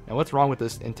 Now what's wrong with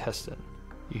this intestine?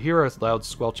 You hear a loud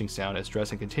squelching sound as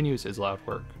Dresden continues his loud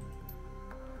work.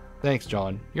 Thanks,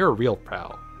 John. You're a real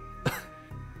pal.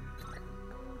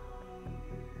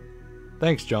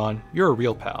 Thanks, John. You're a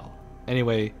real pal.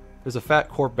 Anyway, there's a fat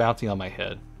corp bouncing on my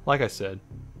head. Like I said,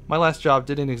 my last job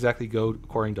didn't exactly go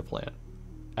according to plan.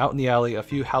 Out in the alley, a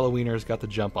few Halloweeners got the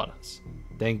jump on us.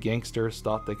 Dang gangsters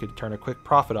thought they could turn a quick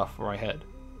profit off my head.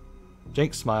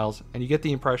 Jake smiles, and you get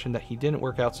the impression that he didn't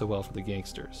work out so well for the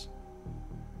gangsters.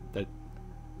 That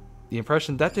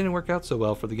didn't work out so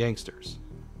well for the gangsters.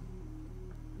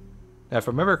 Now, if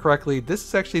I remember correctly, this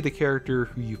is actually the character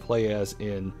who you play as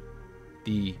in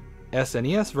the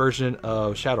SNES version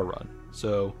of Shadowrun.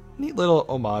 So, neat little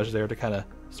homage there to kind of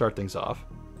start things off.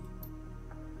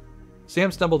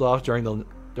 Sam stumbled off during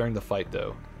the fight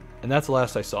though, and that's the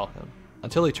last I saw him,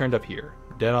 until he turned up here,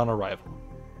 dead on arrival.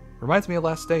 Reminds me of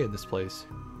last day in this place.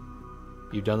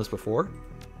 You've done this before?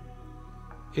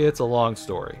 It's a long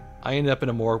story. I ended up in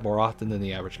a morgue more often than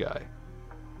the average guy.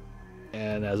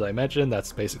 And as I mentioned,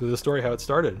 that's basically the story how it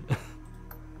started.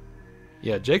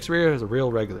 Yeah, Jake's Rear is a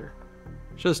real regular.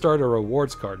 Should have started a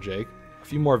rewards card, Jake. A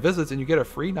few more visits and you get a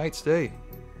free night stay.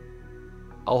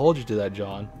 I'll hold you to that,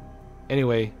 John.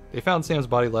 Anyway, they found Sam's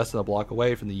body less than a block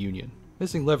away from the Union,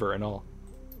 missing liver and all.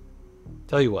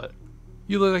 Tell you what,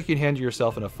 you look like you'd handle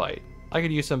yourself in a fight. I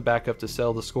could use some backup to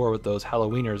settle the score with those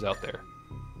Halloweeners out there.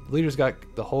 The leader's got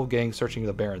the whole gang searching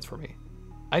the Barrens for me.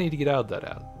 I need to get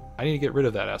I need to get rid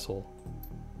of that asshole.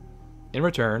 In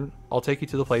return, I'll take you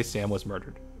to the place Sam was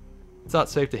murdered. It's not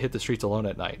safe to hit the streets alone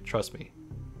at night, trust me.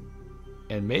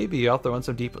 And maybe I'll throw in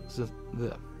some decent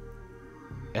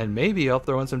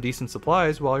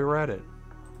supplies while you're at it.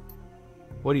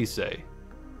 What do you say?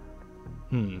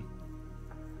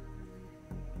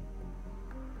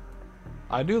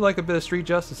 I do like a bit of street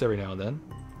justice every now and then.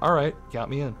 Alright, count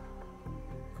me in.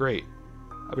 Great.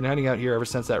 I've been hanging out here ever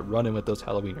since that run-in with those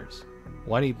Halloweeners.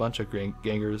 Whiny bunch of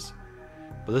gangers,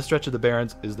 but this stretch of the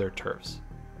Barrens is their turfs.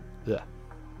 Ugh.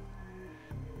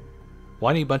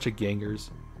 Whiny bunch of gangers,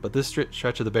 but this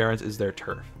stretch of the Barrens is their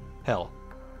turf. Hell,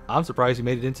 I'm surprised you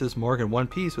made it into this morgue in one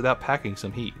piece without packing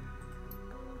some heat.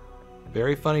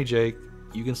 Very funny, Jake.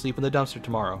 You can sleep in the dumpster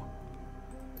tomorrow.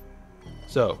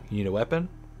 So, you need a weapon?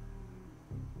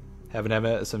 Have an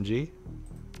SMG?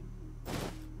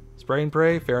 Spray and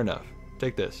pray? Fair enough.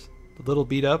 Take this. A little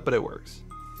beat up, but it works.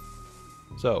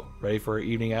 So, ready for an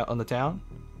evening out on the town?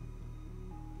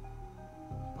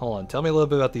 Hold on, tell me a little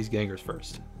bit about these gangers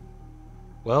first.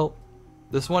 Well,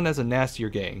 this one has a nastier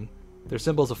gang. Their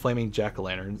symbol's of flaming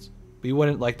jack-o'-lanterns, but you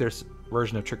wouldn't like their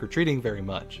version of trick-or-treating very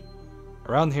much.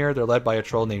 Around here, they're led by a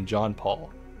troll named John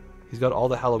Paul. He's got all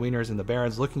the Halloweeners in the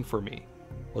Barrens looking for me.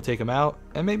 We'll take him out,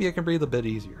 and maybe I can breathe a bit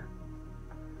easier.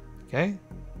 Okay?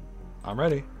 I'm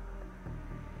ready.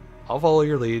 I'll follow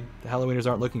your lead. The Halloweeners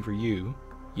aren't looking for you.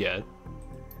 Yet.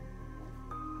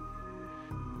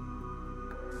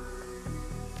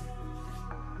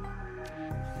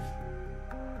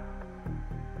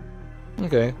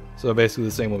 Okay, so basically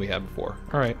the same one we had before.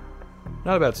 Alright.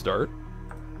 Not a bad start.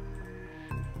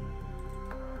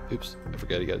 Oops, I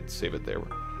forgot you gotta save it there.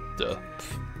 Duh.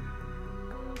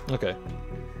 Okay.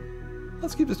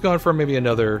 Let's keep this going for maybe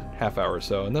another half hour or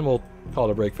so, and then we'll call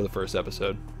it a break for the first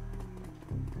episode.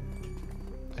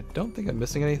 I don't think I'm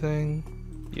missing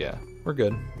anything. Yeah, we're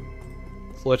good.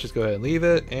 So let's just go ahead and leave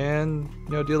it, and,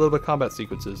 do a little bit of combat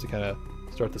sequences to kind of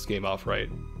start this game off right.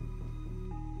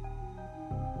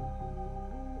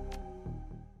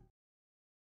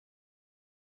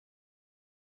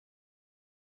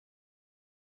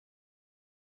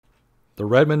 The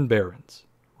Redmond Barrens.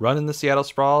 Run in the Seattle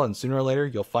sprawl, and sooner or later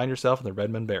you'll find yourself in the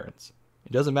Redmond Barrens.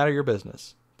 It doesn't matter your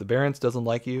business. The Barrens doesn't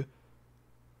like you.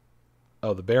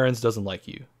 Oh, the Barrens doesn't like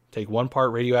you. Take 1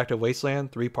 part radioactive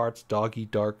wasteland, 3 parts doggy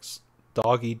dark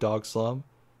dog-eat dog slum,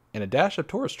 and a dash of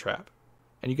tourist trap.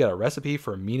 And you got a recipe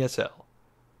for mean as hell.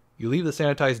 You leave the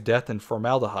sanitized death and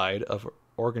formaldehyde of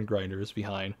organ grinders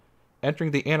behind,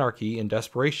 entering the anarchy and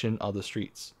desperation of the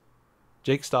streets.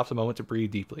 Jake stops a moment to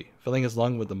breathe deeply, filling his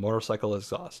lung with the motorcycle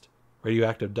exhaust,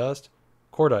 radioactive dust,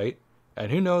 cordite,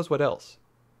 and who knows what else.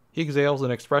 He exhales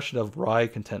an expression of wry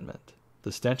contentment.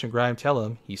 The stench and grime tell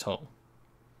him he's home.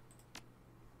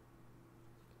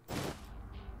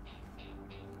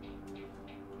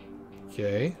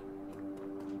 Okay.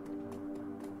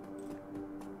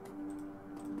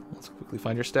 Let's quickly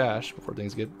find your stash before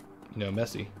things get,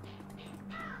 messy.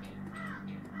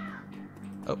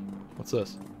 Oh, what's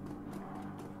this?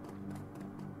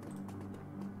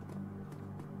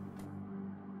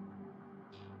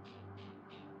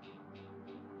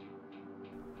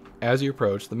 As you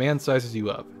approach, the man sizes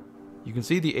you up. You can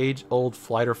see the age-old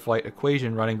flight-or-fight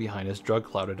equation running behind his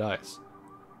drug-clouded eyes.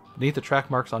 Beneath the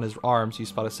track marks on his arms, you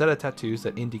spot a set of tattoos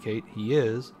that indicate he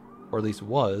is, or at least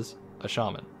was, a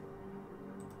shaman.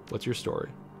 What's your story?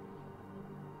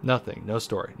 Nothing. No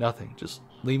story. Nothing. Just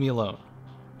leave me alone.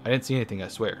 I didn't see anything, I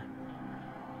swear.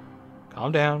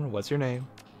 Calm down. What's your name?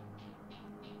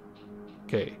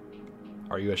 Okay.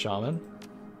 Are you a shaman?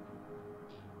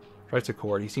 Strikes a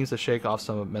chord. He seems to shake off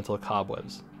some mental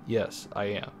cobwebs. Yes, I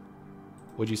am.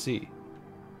 What'd you see?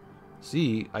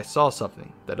 See, I saw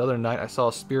something. That other night I saw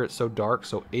a spirit so dark,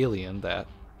 so alien that...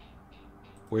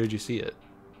 Where did you see it?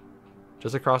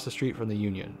 Just across the street from the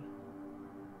Union.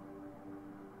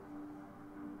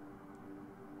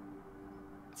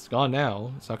 It's gone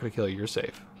now. It's not going to kill you. You're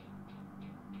safe.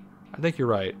 I think you're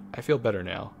right. I feel better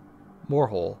now. More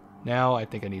whole. Now I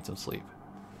think I need some sleep.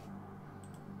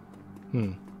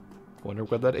 Wonder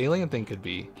what that alien thing could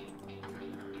be.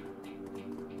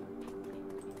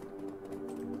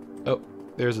 Oh,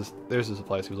 there's the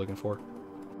supplies he was looking for.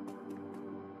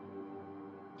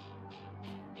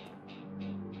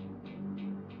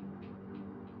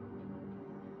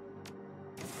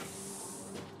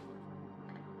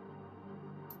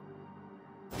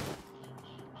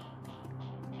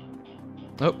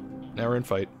 Oh, now we're in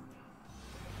fight.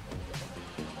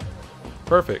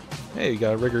 Perfect. Hey, we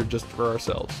got a rigger just for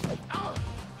ourselves.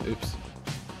 Oops.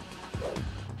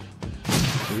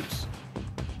 Oops.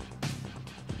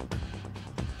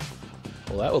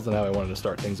 Well, that wasn't how I wanted to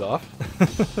start things off.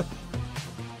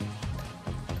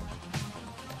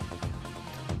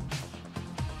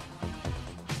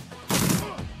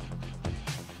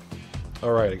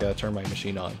 Alright, I gotta turn my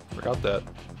machine on. Forgot that.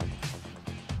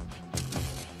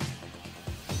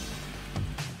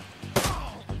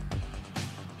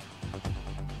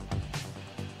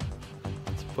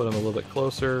 Put him a little bit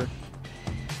closer.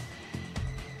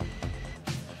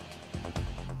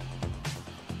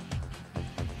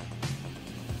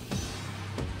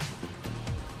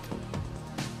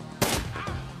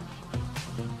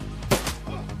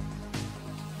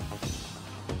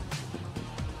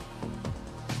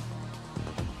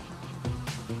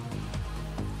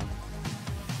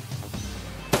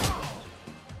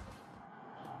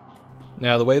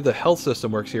 Now, the way the health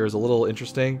system works here is a little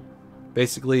interesting.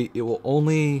 Basically, it will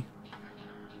only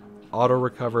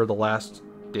auto-recover the last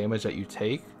damage that you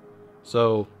take.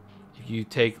 So, if you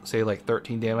take, say, like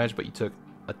 13 damage, but you took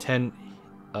a 10...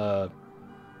 you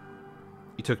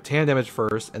took 10 damage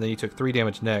first, and then you took 3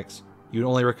 damage next, you'd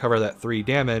only recover that 3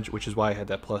 damage, which is why I had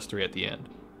that +3 at the end.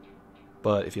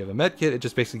 But if you have a med kit, it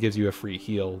just basically gives you a free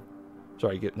heal.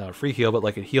 Sorry, not a free heal, but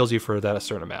like it heals you for that a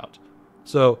certain amount.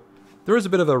 So, there is a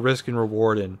bit of a risk and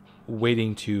reward in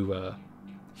waiting to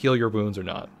heal your wounds or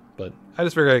not. But I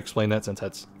just figured I'd explain that since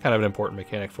that's kind of an important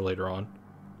mechanic for later on.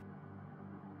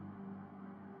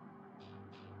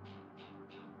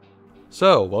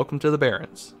 So, welcome to the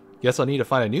Barrens. Guess I'll need to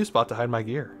find a new spot to hide my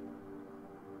gear.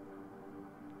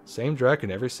 Same drek in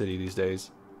every city these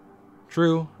days.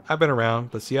 True, I've been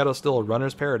around, but Seattle's still a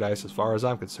runner's paradise as far as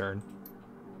I'm concerned.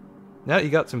 Now that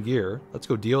you got some gear, let's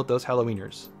go deal with those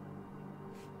Halloweeners.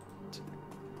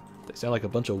 They sound like a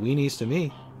bunch of weenies to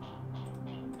me.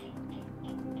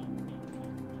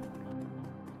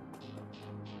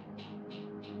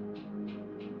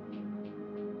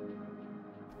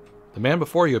 The man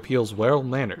before you appeals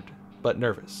well-mannered, but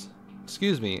nervous.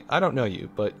 Excuse me, I don't know you,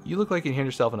 but you look like you hit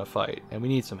yourself in a fight, and we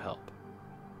need some help.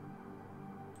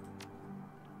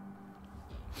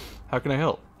 How can I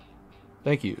help?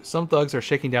 Thank you. Some thugs are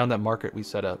shaking down that market we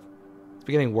set up. It's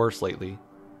been getting worse lately.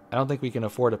 I don't think we can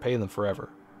afford to pay them forever.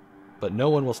 But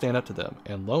no one will stand up to them,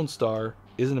 and Lone Star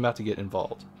isn't about to get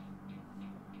involved.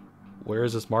 Where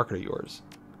is this market of yours?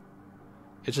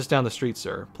 It's just down the street,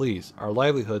 sir. Please, our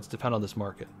livelihoods depend on this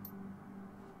market.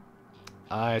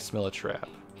 I smell a trap.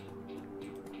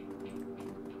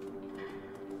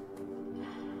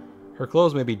 Her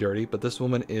clothes may be dirty, but this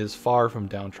woman is far from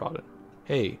downtrodden.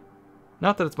 Hey,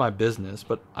 not that it's my business,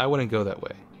 but I wouldn't go that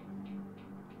way.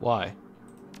 Why?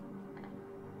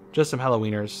 Just some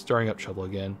Halloweeners stirring up trouble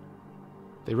again.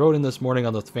 They rode in this morning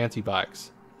on those fancy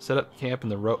bikes, set up camp in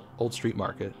the old street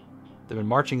market. They've been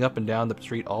marching up and down the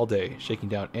street all day, shaking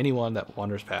down anyone that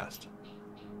wanders past.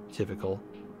 Typical.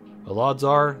 Well, odds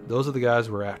are, those are the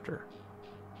guys we're after.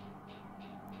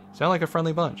 Sound like a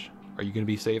friendly bunch. Are you going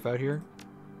to be safe out here?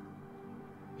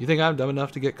 You think I'm dumb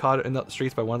enough to get caught in the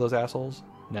streets by one of those assholes?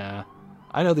 Nah.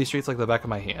 I know these streets like the back of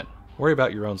my hand. Worry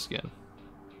about your own skin.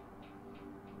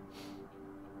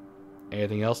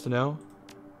 Anything else to know?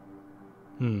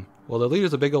 Well, the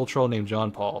leader's a big old troll named John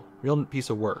Paul. Real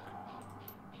piece of work.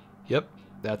 Yep,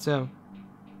 that's him.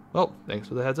 Well, thanks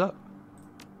for the heads up.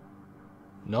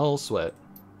 No sweat.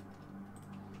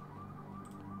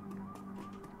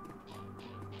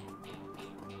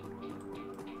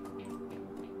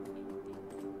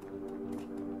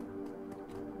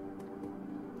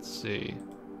 Let's see.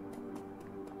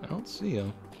 I don't see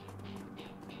him.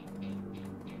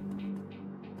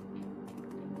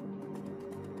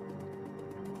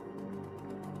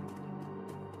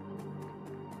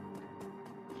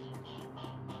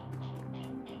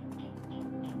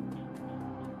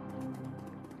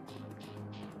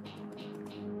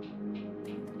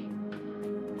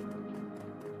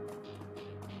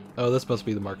 Oh, this must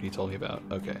be the market he told me about.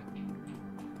 Okay.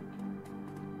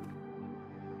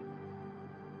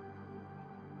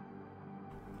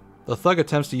 The thug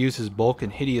attempts to use his bulk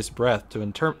and hideous breath to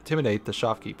intimidate the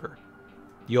shopkeeper.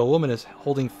 The old woman is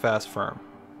holding fast firm,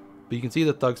 but you can see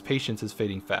the thug's patience is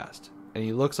fading fast, and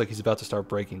he looks like he's about to start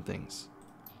breaking things.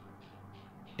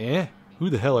 Eh? Who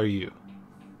the hell are you?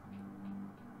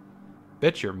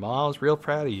 Bet your mom's real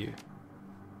proud of you.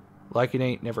 Like it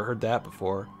ain't never heard that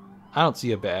before. I don't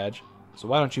see a badge, so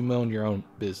why don't you moan your own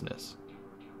business?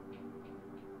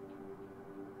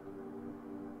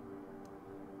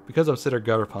 Because I'm sitter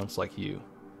gutter punks like you.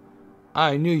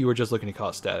 I knew you were just looking to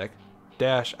cause static.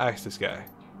 Dash, axe this guy.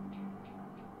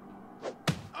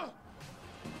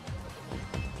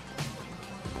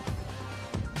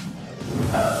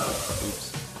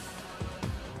 Oops.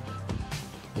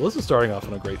 Well, this is starting off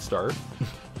on a great start.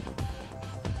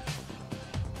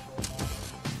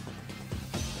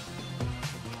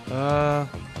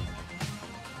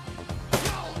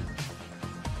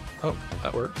 Oh,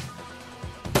 that worked.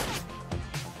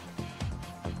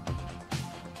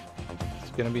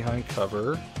 It's getting behind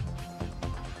cover.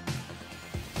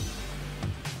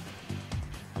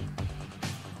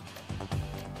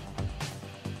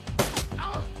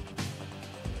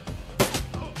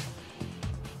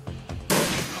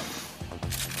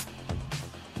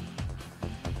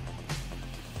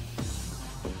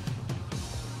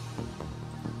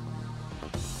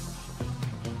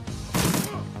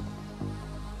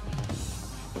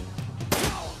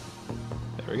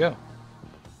 There we go.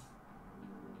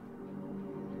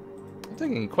 I'm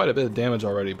taking quite a bit of damage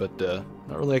already, but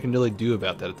not really I can really do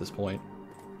about that at this point.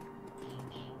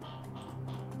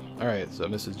 Alright, so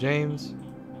Mrs. James.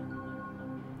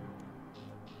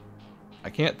 I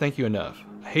can't thank you enough.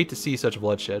 I hate to see such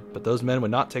bloodshed, but those men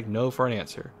would not take no for an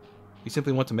answer. We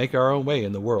simply want to make our own way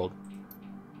in the world.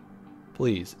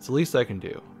 Please, it's the least I can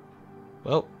do.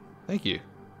 Well, thank you.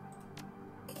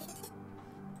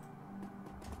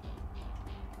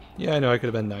 Yeah, I know I could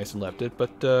have been nice and left it,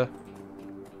 but could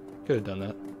have done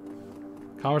that.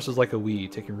 Commerce is like a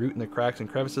weed, taking root in the cracks and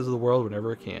crevices of the world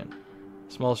whenever it can.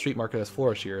 A small street market has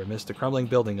flourished here amidst the crumbling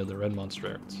building of the Red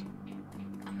Monstrance.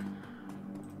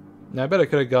 Now, I bet I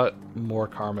could have got more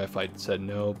karma if I'd said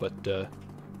no, but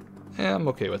I'm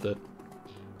okay with it.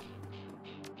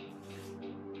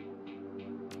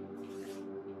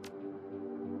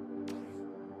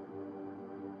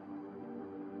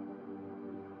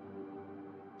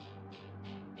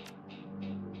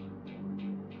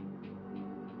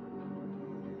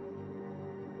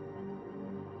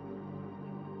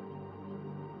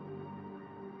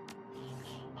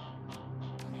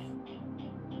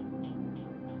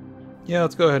 Yeah,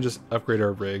 let's go ahead and just upgrade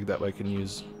our rig. That way I can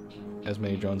use as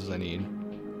many drones as I need.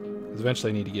 Because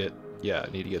eventually I need to get, I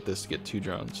need to get this to get 2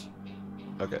 drones.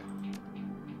 Okay.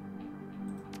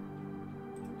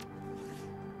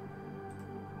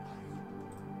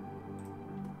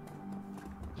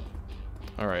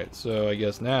 Alright, so I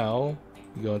guess now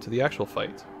we go into the actual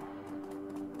fight.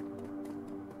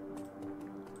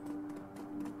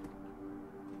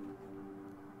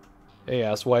 Hey,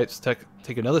 asswipes,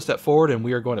 take another step forward and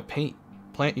we are going to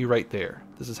plant you right there.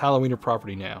 This is Halloweener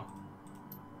property now.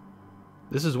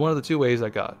 This is one of the 2 ways I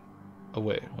got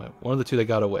away. One of the 2 that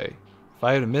got away. If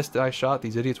I had missed my shot,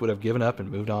 these idiots would have given up and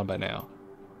moved on by now.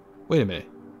 Wait a minute.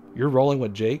 You're rolling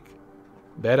with Jake?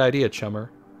 Bad idea,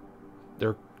 chummer.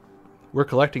 We're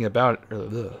collecting a bounty.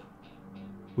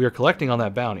 We are collecting on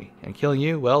that bounty, and killing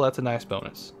you, well, that's a nice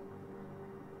bonus.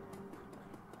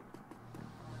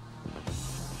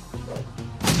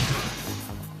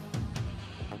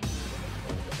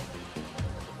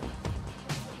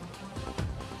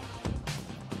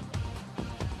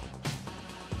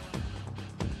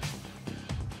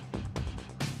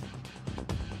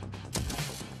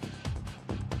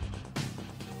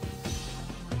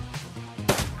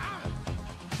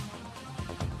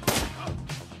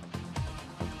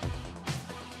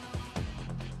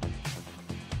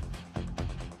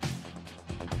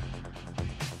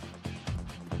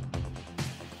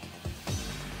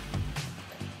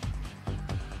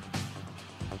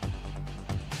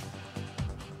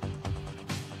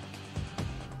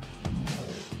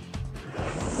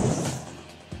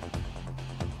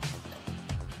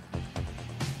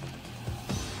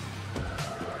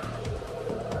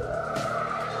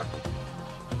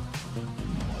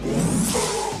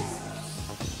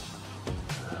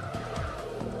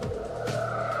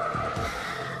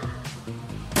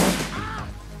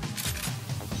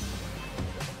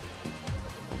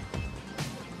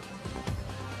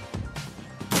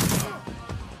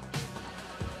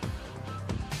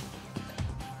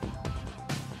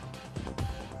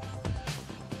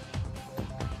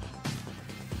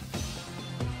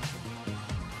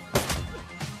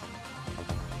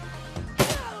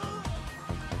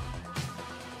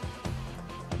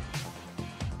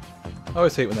 I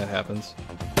always hate when that happens.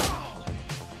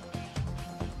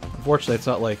 Unfortunately, it's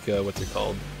not like, what's it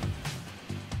called?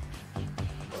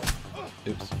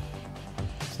 Oops.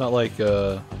 It's not like,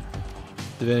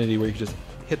 Divinity where you can just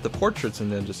hit the portraits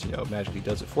and then just, you know, magically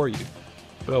does it for you.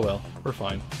 But oh well, we're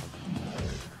fine.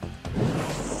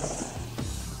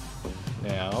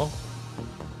 Now,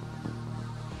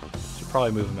 should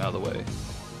probably move him out of the way.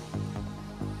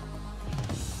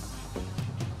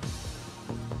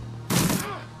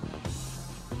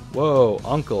 Whoa,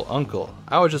 uncle.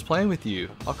 I was just playing with you.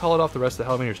 I'll call it off the rest of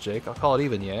the Hellmeters, Jake. I'll call it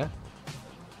even, yeah?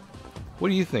 What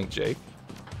do you think, Jake?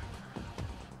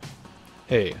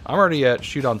 Hey, I'm already at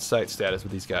shoot-on-sight status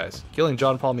with these guys. Killing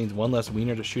John Paul means one less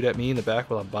wiener to shoot at me in the back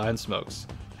while I'm buying smokes.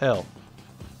 Hell.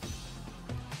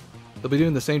 They'll be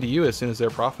doing the same to you as soon as they're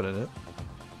profiting it.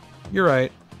 You're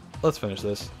right. Let's finish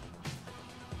this.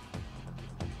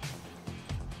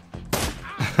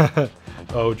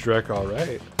 Oh, Drek,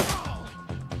 alright.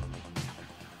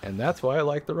 And that's why I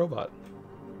like the robot.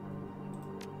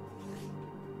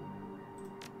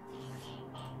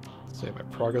 Save my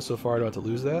progress so far, I don't have to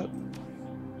lose that.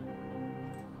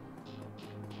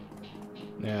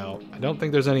 Now, I don't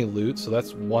think there's any loot, so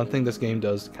that's one thing this game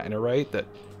does kind of right, that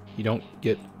you don't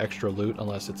get extra loot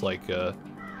unless it's like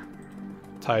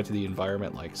tied to the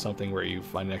environment, like something where you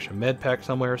find an extra med pack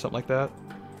somewhere or something like that.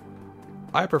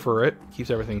 I prefer it. Keeps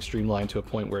everything streamlined to a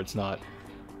point where it's not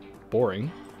boring.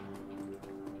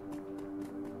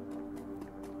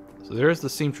 So there's the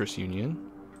Seamstress Union.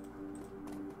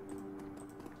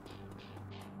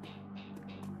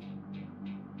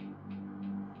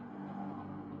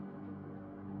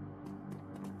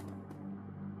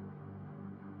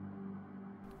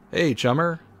 Hey,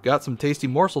 chummer. Got some tasty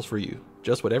morsels for you.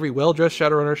 Just what every well-dressed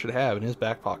Shadowrunner should have in his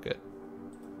back pocket.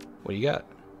 What do you got?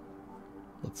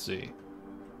 Let's see.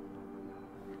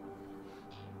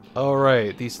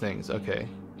 Alright, these things. Okay.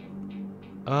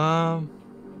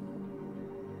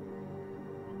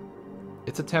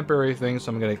 It's a temporary thing,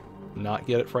 so I'm gonna not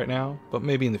get it for right now, but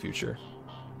maybe in the future.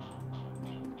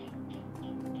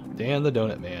 Dan the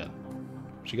Donut Man.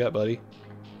 What you got, buddy?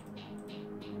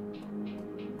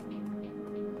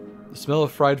 The smell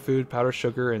of fried food, powdered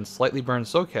sugar, and slightly burned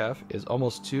socaf is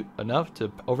almost enough to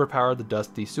overpower the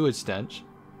dusty sewage stench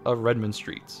of Redmond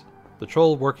streets. The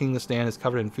troll working the stand is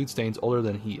covered in food stains older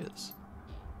than he is.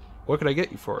 What could I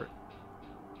get you for it?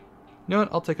 You know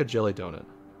what? I'll take a jelly donut.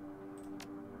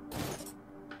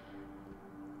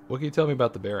 What can you tell me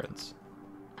about the Barrens?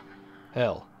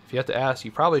 Hell, if you have to ask,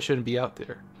 you probably shouldn't be out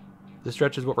there. This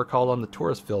stretch is what we're called on the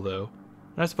Touristville, though,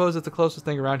 and I suppose it's the closest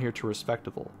thing around here to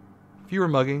respectable. Fewer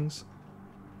muggings,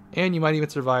 and you might even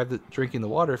survive drinking the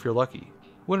water if you're lucky.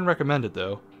 Wouldn't recommend it,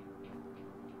 though.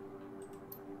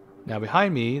 Now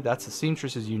behind me, that's the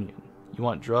Seamstress Union. You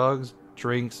want drugs,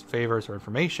 drinks, favors, or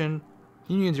information?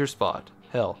 Union's your spot.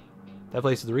 Hell, that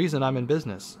place is the reason I'm in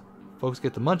business. Folks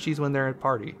get the munchies when they're at a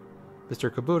party. Mr.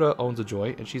 Kabuta owns a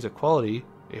joint, and she's a quality,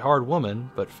 a hard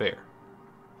woman, but fair.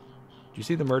 Did you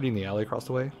see the murder in the alley across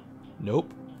the way?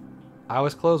 Nope. I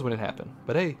was closed when it happened,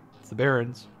 but hey, it's the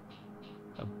Barrens.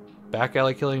 A back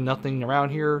alley killing nothing around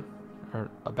here, or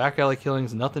a back alley killing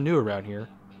is nothing new around here.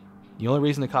 The only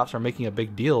reason the cops are making a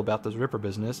big deal about this Ripper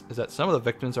business is that some of the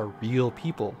victims are real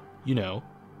people, you know,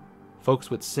 folks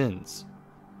with sins.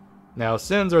 Now,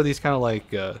 sins are these kind of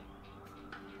like,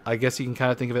 I guess you can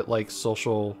kind of think of it like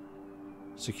social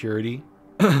security.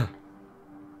 Let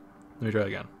me try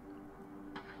again.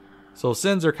 So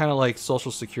sins are kind of like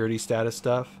social security status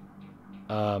stuff,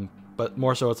 but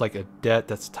more so it's like a debt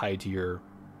that's tied to your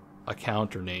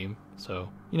account or name.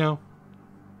 So, you know,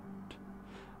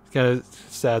 it's kind of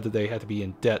sad that they had to be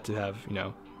in debt to have, you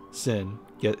know, sin.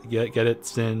 Get it?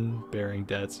 Sin, bearing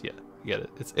debts. Yeah, get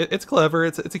it. It's clever.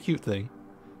 It's a cute thing.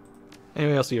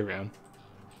 Anyway, I'll see you around.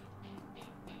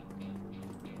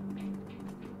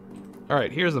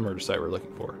 Alright, here's the murder site we're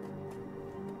looking for.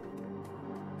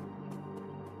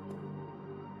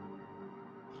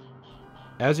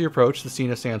 As you approach the scene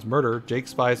of Sam's murder, Jake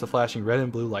spies the flashing red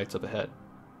and blue lights up ahead.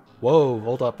 Whoa,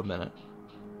 hold up a minute.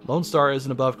 Lone Star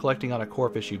isn't above collecting on a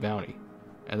corp issue bounty,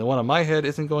 and the one on my head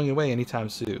isn't going away anytime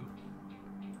soon.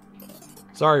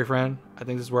 Sorry, friend. I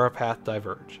think this is where our paths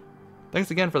diverge.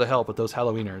 Thanks again for the help with those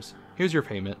Halloweeners. Here's your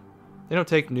payment. They don't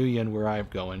take New Yen where I'm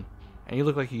going, and you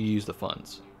look like you use the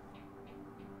funds.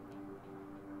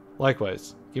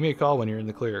 Likewise, give me a call when you're in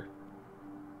the clear.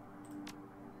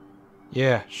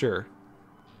 Yeah, sure.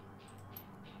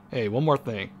 Hey, one more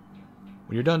thing.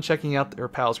 When you're done checking out your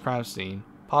pal's crime scene,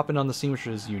 pop in on the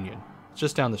Seamstress Union. It's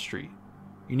just down the street.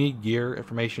 You need gear,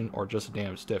 information, or just a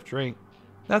damn stiff drink,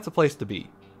 that's a place to be.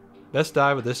 Best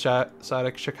dive of this side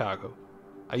of Chicago.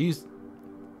 I used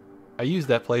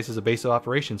that place as a base of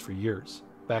operations for years,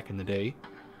 back in the day.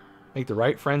 Make the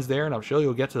right friends there, and I'm sure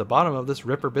you'll get to the bottom of this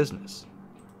Ripper business.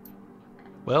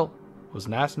 Well, it was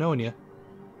nice knowing you.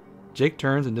 Jake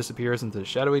turns and disappears into the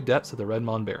shadowy depths of the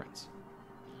Redmond Barrens.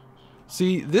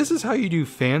 See, this is how you do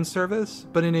fan service,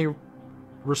 but in a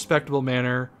respectable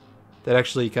manner that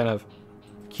actually kind of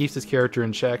keeps his character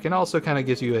in check and also kind of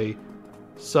gives you a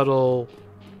subtle,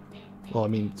 well, I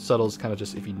mean, subtle is kind of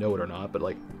just if you know it or not, but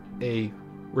like a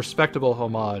respectable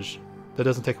homage that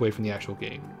doesn't take away from the actual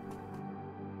game.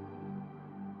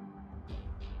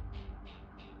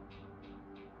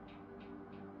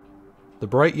 The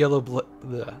bright yellow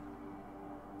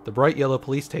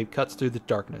police tape cuts through the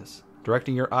darkness,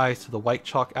 directing your eyes to the white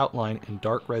chalk outline and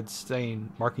dark red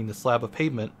stain marking the slab of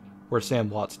pavement where Sam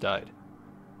Watts died.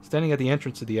 Standing at the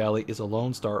entrance to the alley is a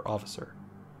Lone Star officer.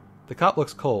 The cop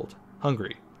looks cold,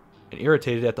 hungry, and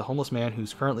irritated at the homeless man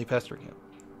who's currently pestering him.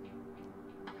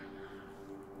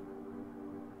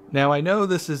 Now, I know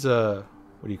this is a...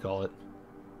 what do you call it?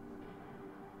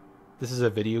 This is a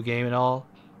video game and all,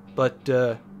 but,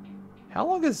 how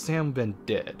long has Sam been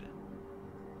dead?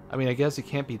 I mean, I guess it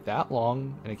can't be that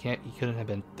long, and he couldn't have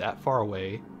been that far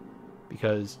away,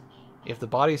 because if the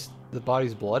body's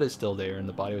blood is still there and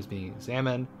the body was being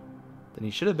examined, then he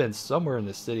should have been somewhere in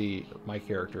the city, my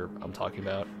character I'm talking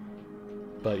about.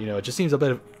 But, you know, it just seems a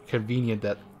bit convenient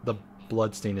that the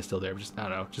blood stain is still there. Just, I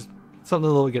don't know, just something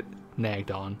a little get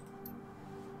nagged on.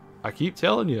 I keep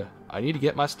telling you, I need to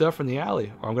get my stuff from the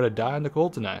alley, or I'm going to die in the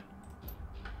cold tonight.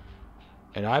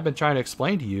 And I've been trying to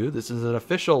explain to you, this is an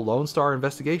official Lone Star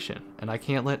investigation, and I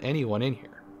can't let anyone in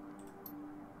here.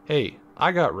 Hey,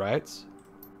 I got rights.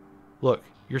 Look,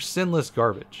 you're SINless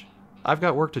garbage. I've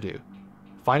got work to do.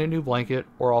 Find a new blanket,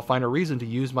 or I'll find a reason to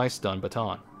use my stun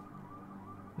baton.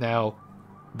 Now,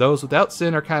 those without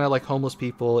sin are kind of like homeless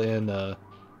people and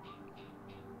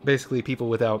basically people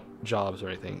without jobs or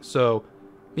anything. So,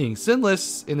 being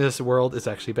SINless in this world is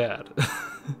actually bad.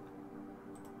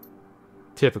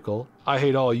 Typical. I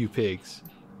hate all you pigs.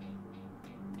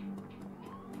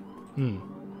 No,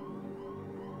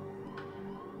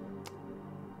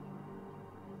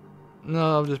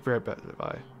 I'll just be right back.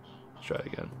 Bye. Let's try it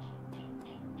again.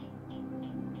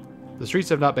 The streets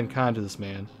have not been kind to this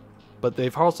man, but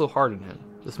they've also hardened him.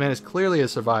 This man is clearly a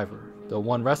survivor, though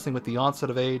one wrestling with the onset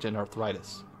of age and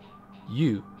arthritis.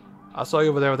 You. I saw you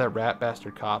over there with that rat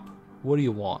bastard cop. What do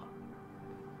you want?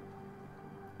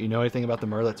 You know anything about the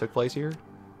murder that took place here?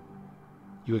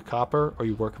 You a copper, or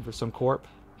you working for some corp?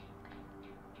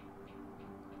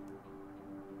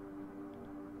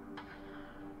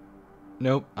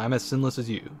 Nope, I'm as SINless as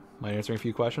you. Mind answering a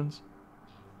few questions?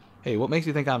 Hey, what makes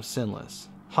you think I'm SINless?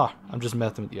 Ha, I'm just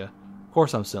messing with you. Of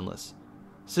course I'm SINless.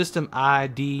 System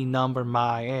ID number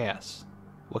my ass.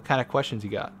 What kind of questions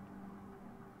you got?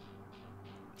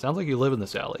 Sounds like you live in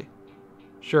this alley.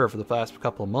 Sure, for the past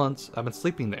couple of months, I've been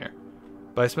sleeping there.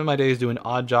 But I spend my days doing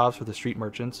odd jobs for the street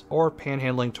merchants or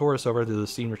panhandling tourists over to the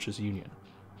Seamstress Union.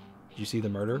 Did you see the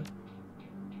murder?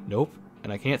 Nope,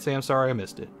 and I can't say I'm sorry I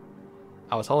missed it.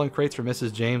 I was hauling crates for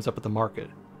Mrs. James up at the market.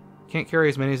 Can't carry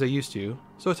as many as I used to,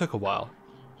 so it took a while.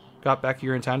 Got back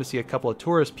here in time to see a couple of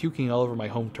tourists puking all over my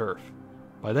home turf.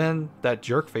 By then, that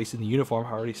jerk face in the uniform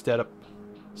had already set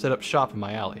up shop in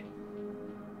my alley.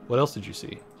 What else did you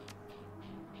see?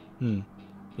 You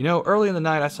know, early in the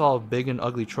night I saw a big and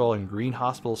ugly troll in green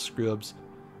hospital scrubs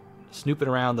snooping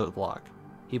around the block.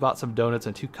 He bought some donuts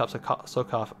and 2 cups of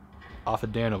soak off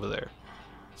of Dan over there.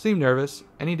 Seemed nervous,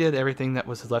 and he did everything that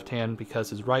was his left hand because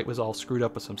his right was all screwed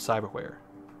up with some cyberware.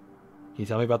 Can you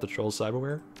tell me about the troll's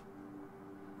cyberware?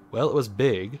 Well, it was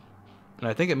big, and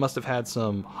I think it must have had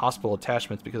some hospital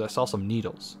attachments because I saw some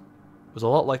needles. It was a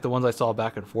lot like the ones I saw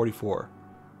back in 44,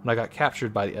 when I got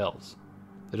captured by the elves.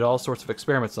 They did all sorts of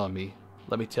experiments on me,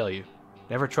 let me tell you.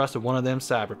 Never trusted one of them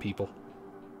cyber people.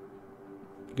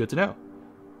 Good to know.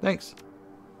 Thanks.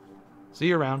 See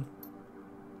you around.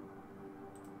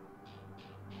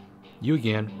 You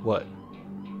again. What?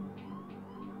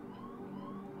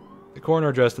 The coroner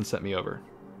addressed and sent me over.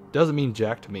 Doesn't mean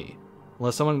jack to me.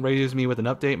 Unless someone radios me with an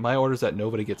update, my order's that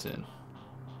nobody gets in.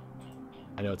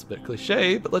 I know it's a bit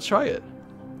cliche, but let's try it.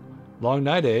 Long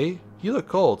night, eh? You look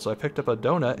cold, so I picked up a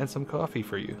donut and some coffee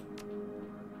for you.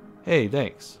 Hey,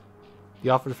 thanks.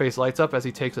 The officer's face lights up as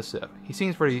he takes a sip. He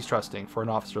seems pretty trusting for an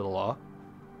officer of the law.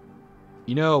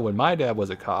 You know, when my dad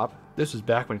was a cop, this was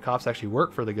back when cops actually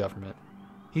worked for the government.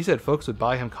 He said folks would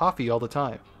buy him coffee all the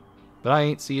time. But I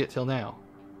ain't see it till now.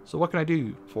 So what can I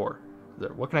do for?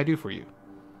 What can I do for you?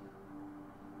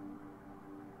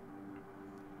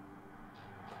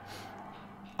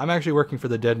 I'm actually working for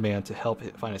the dead man to help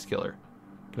find his killer.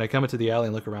 Can I come into the alley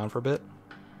and look around for a bit?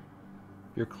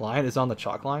 Your client is on the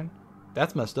chalk line?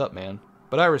 That's messed up, man.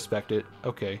 But I respect it.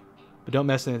 Okay. But don't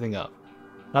mess anything up.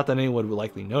 Not that anyone would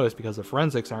likely notice because the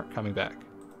forensics aren't coming back.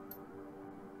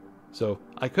 So,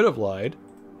 I could have lied.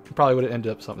 And probably would have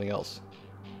ended up something else.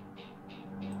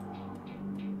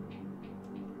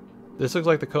 This looks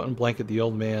like the coat and blanket the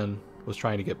old man was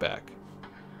trying to get back.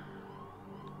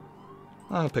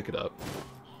 I'll pick it up.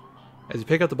 As you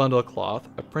pick up the bundle of cloth,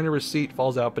 a printed receipt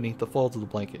falls out beneath the folds of the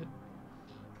blanket.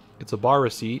 It's a bar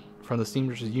receipt from the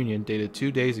Seamstress Union dated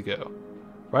 2 days ago,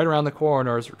 right around the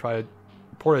coroner's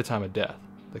reported time of death.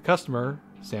 The customer,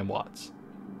 Sam Watts.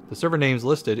 The server names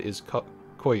listed is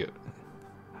Coyote.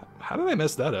 How did I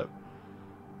mess that up?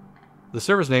 The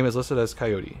server's name is listed as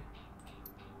Coyote.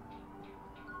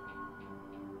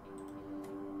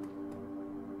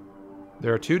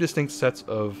 There are 2 distinct sets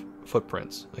of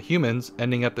footprints, a human's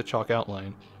ending at the chalk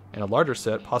outline, and a larger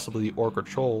set, possibly the orc or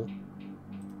troll,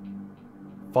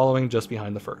 following just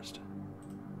behind the first.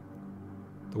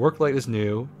 The work light is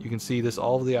new. You can see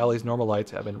all of the alley's normal lights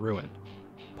have been ruined.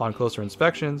 Upon closer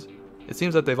inspections, it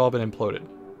seems that they've all been imploded,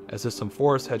 as if some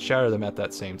force had shattered them at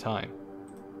that same time.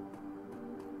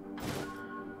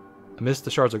 Amidst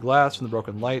the shards of glass from the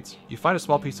broken lights, you find a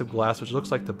small piece of glass which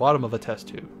looks like the bottom of a test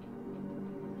tube.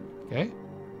 Okay?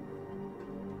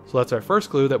 So that's our first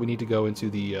clue that we need to go into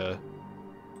the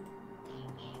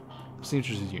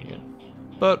Seamstress Union.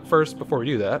 But first, before we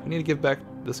do that, we need to give back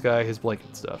this guy his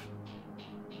blanket stuff.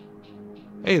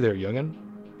 Hey there, young'un.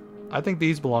 I think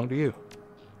these belong to you.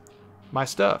 My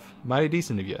stuff. Mighty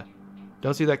decent of you.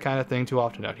 Don't see that kind of thing too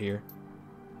often out here.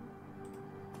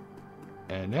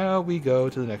 And now we go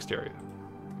to the next area.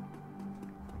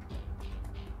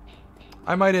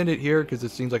 I might end it here because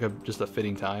it seems like just a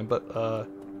fitting time, but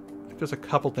there's a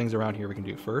couple things around here we can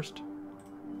do first.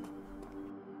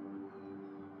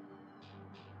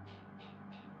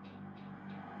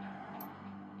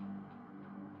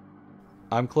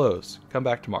 I'm closed. Come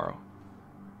back tomorrow.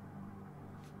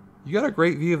 You got a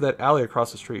great view of that alley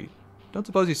across the street. Don't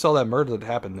suppose you saw that murder that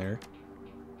happened there?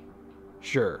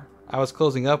 Sure. I was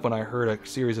closing up when I heard a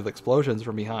series of explosions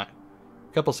from behind.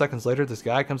 A couple seconds later, this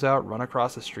guy comes out, run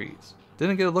across the streets.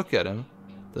 Didn't get a look at him.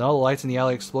 Then all the lights in the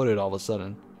alley exploded all of a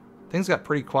sudden. Things got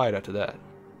pretty quiet after that.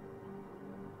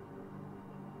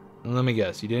 And let me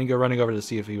guess, you didn't go running over to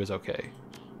see if he was okay?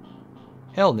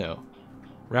 Hell no.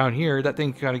 Around here, that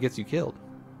thing kind of gets you killed.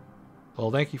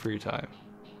 Well, thank you for your time.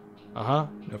 Uh-huh,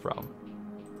 no problem.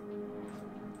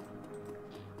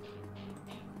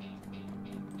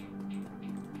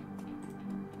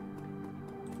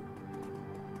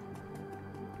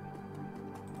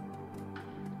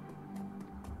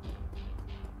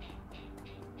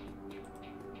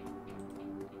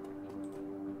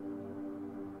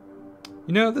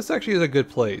 You know, this actually is a good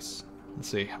place. Let's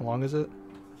see, how long is it?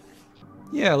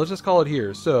 Yeah, let's just call it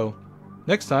here. So,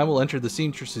 next time we'll enter the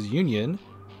Seamstress Union,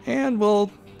 and we'll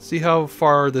see how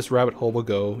far this rabbit hole will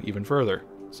go even further.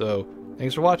 So,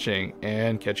 thanks for watching,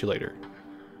 and catch you later.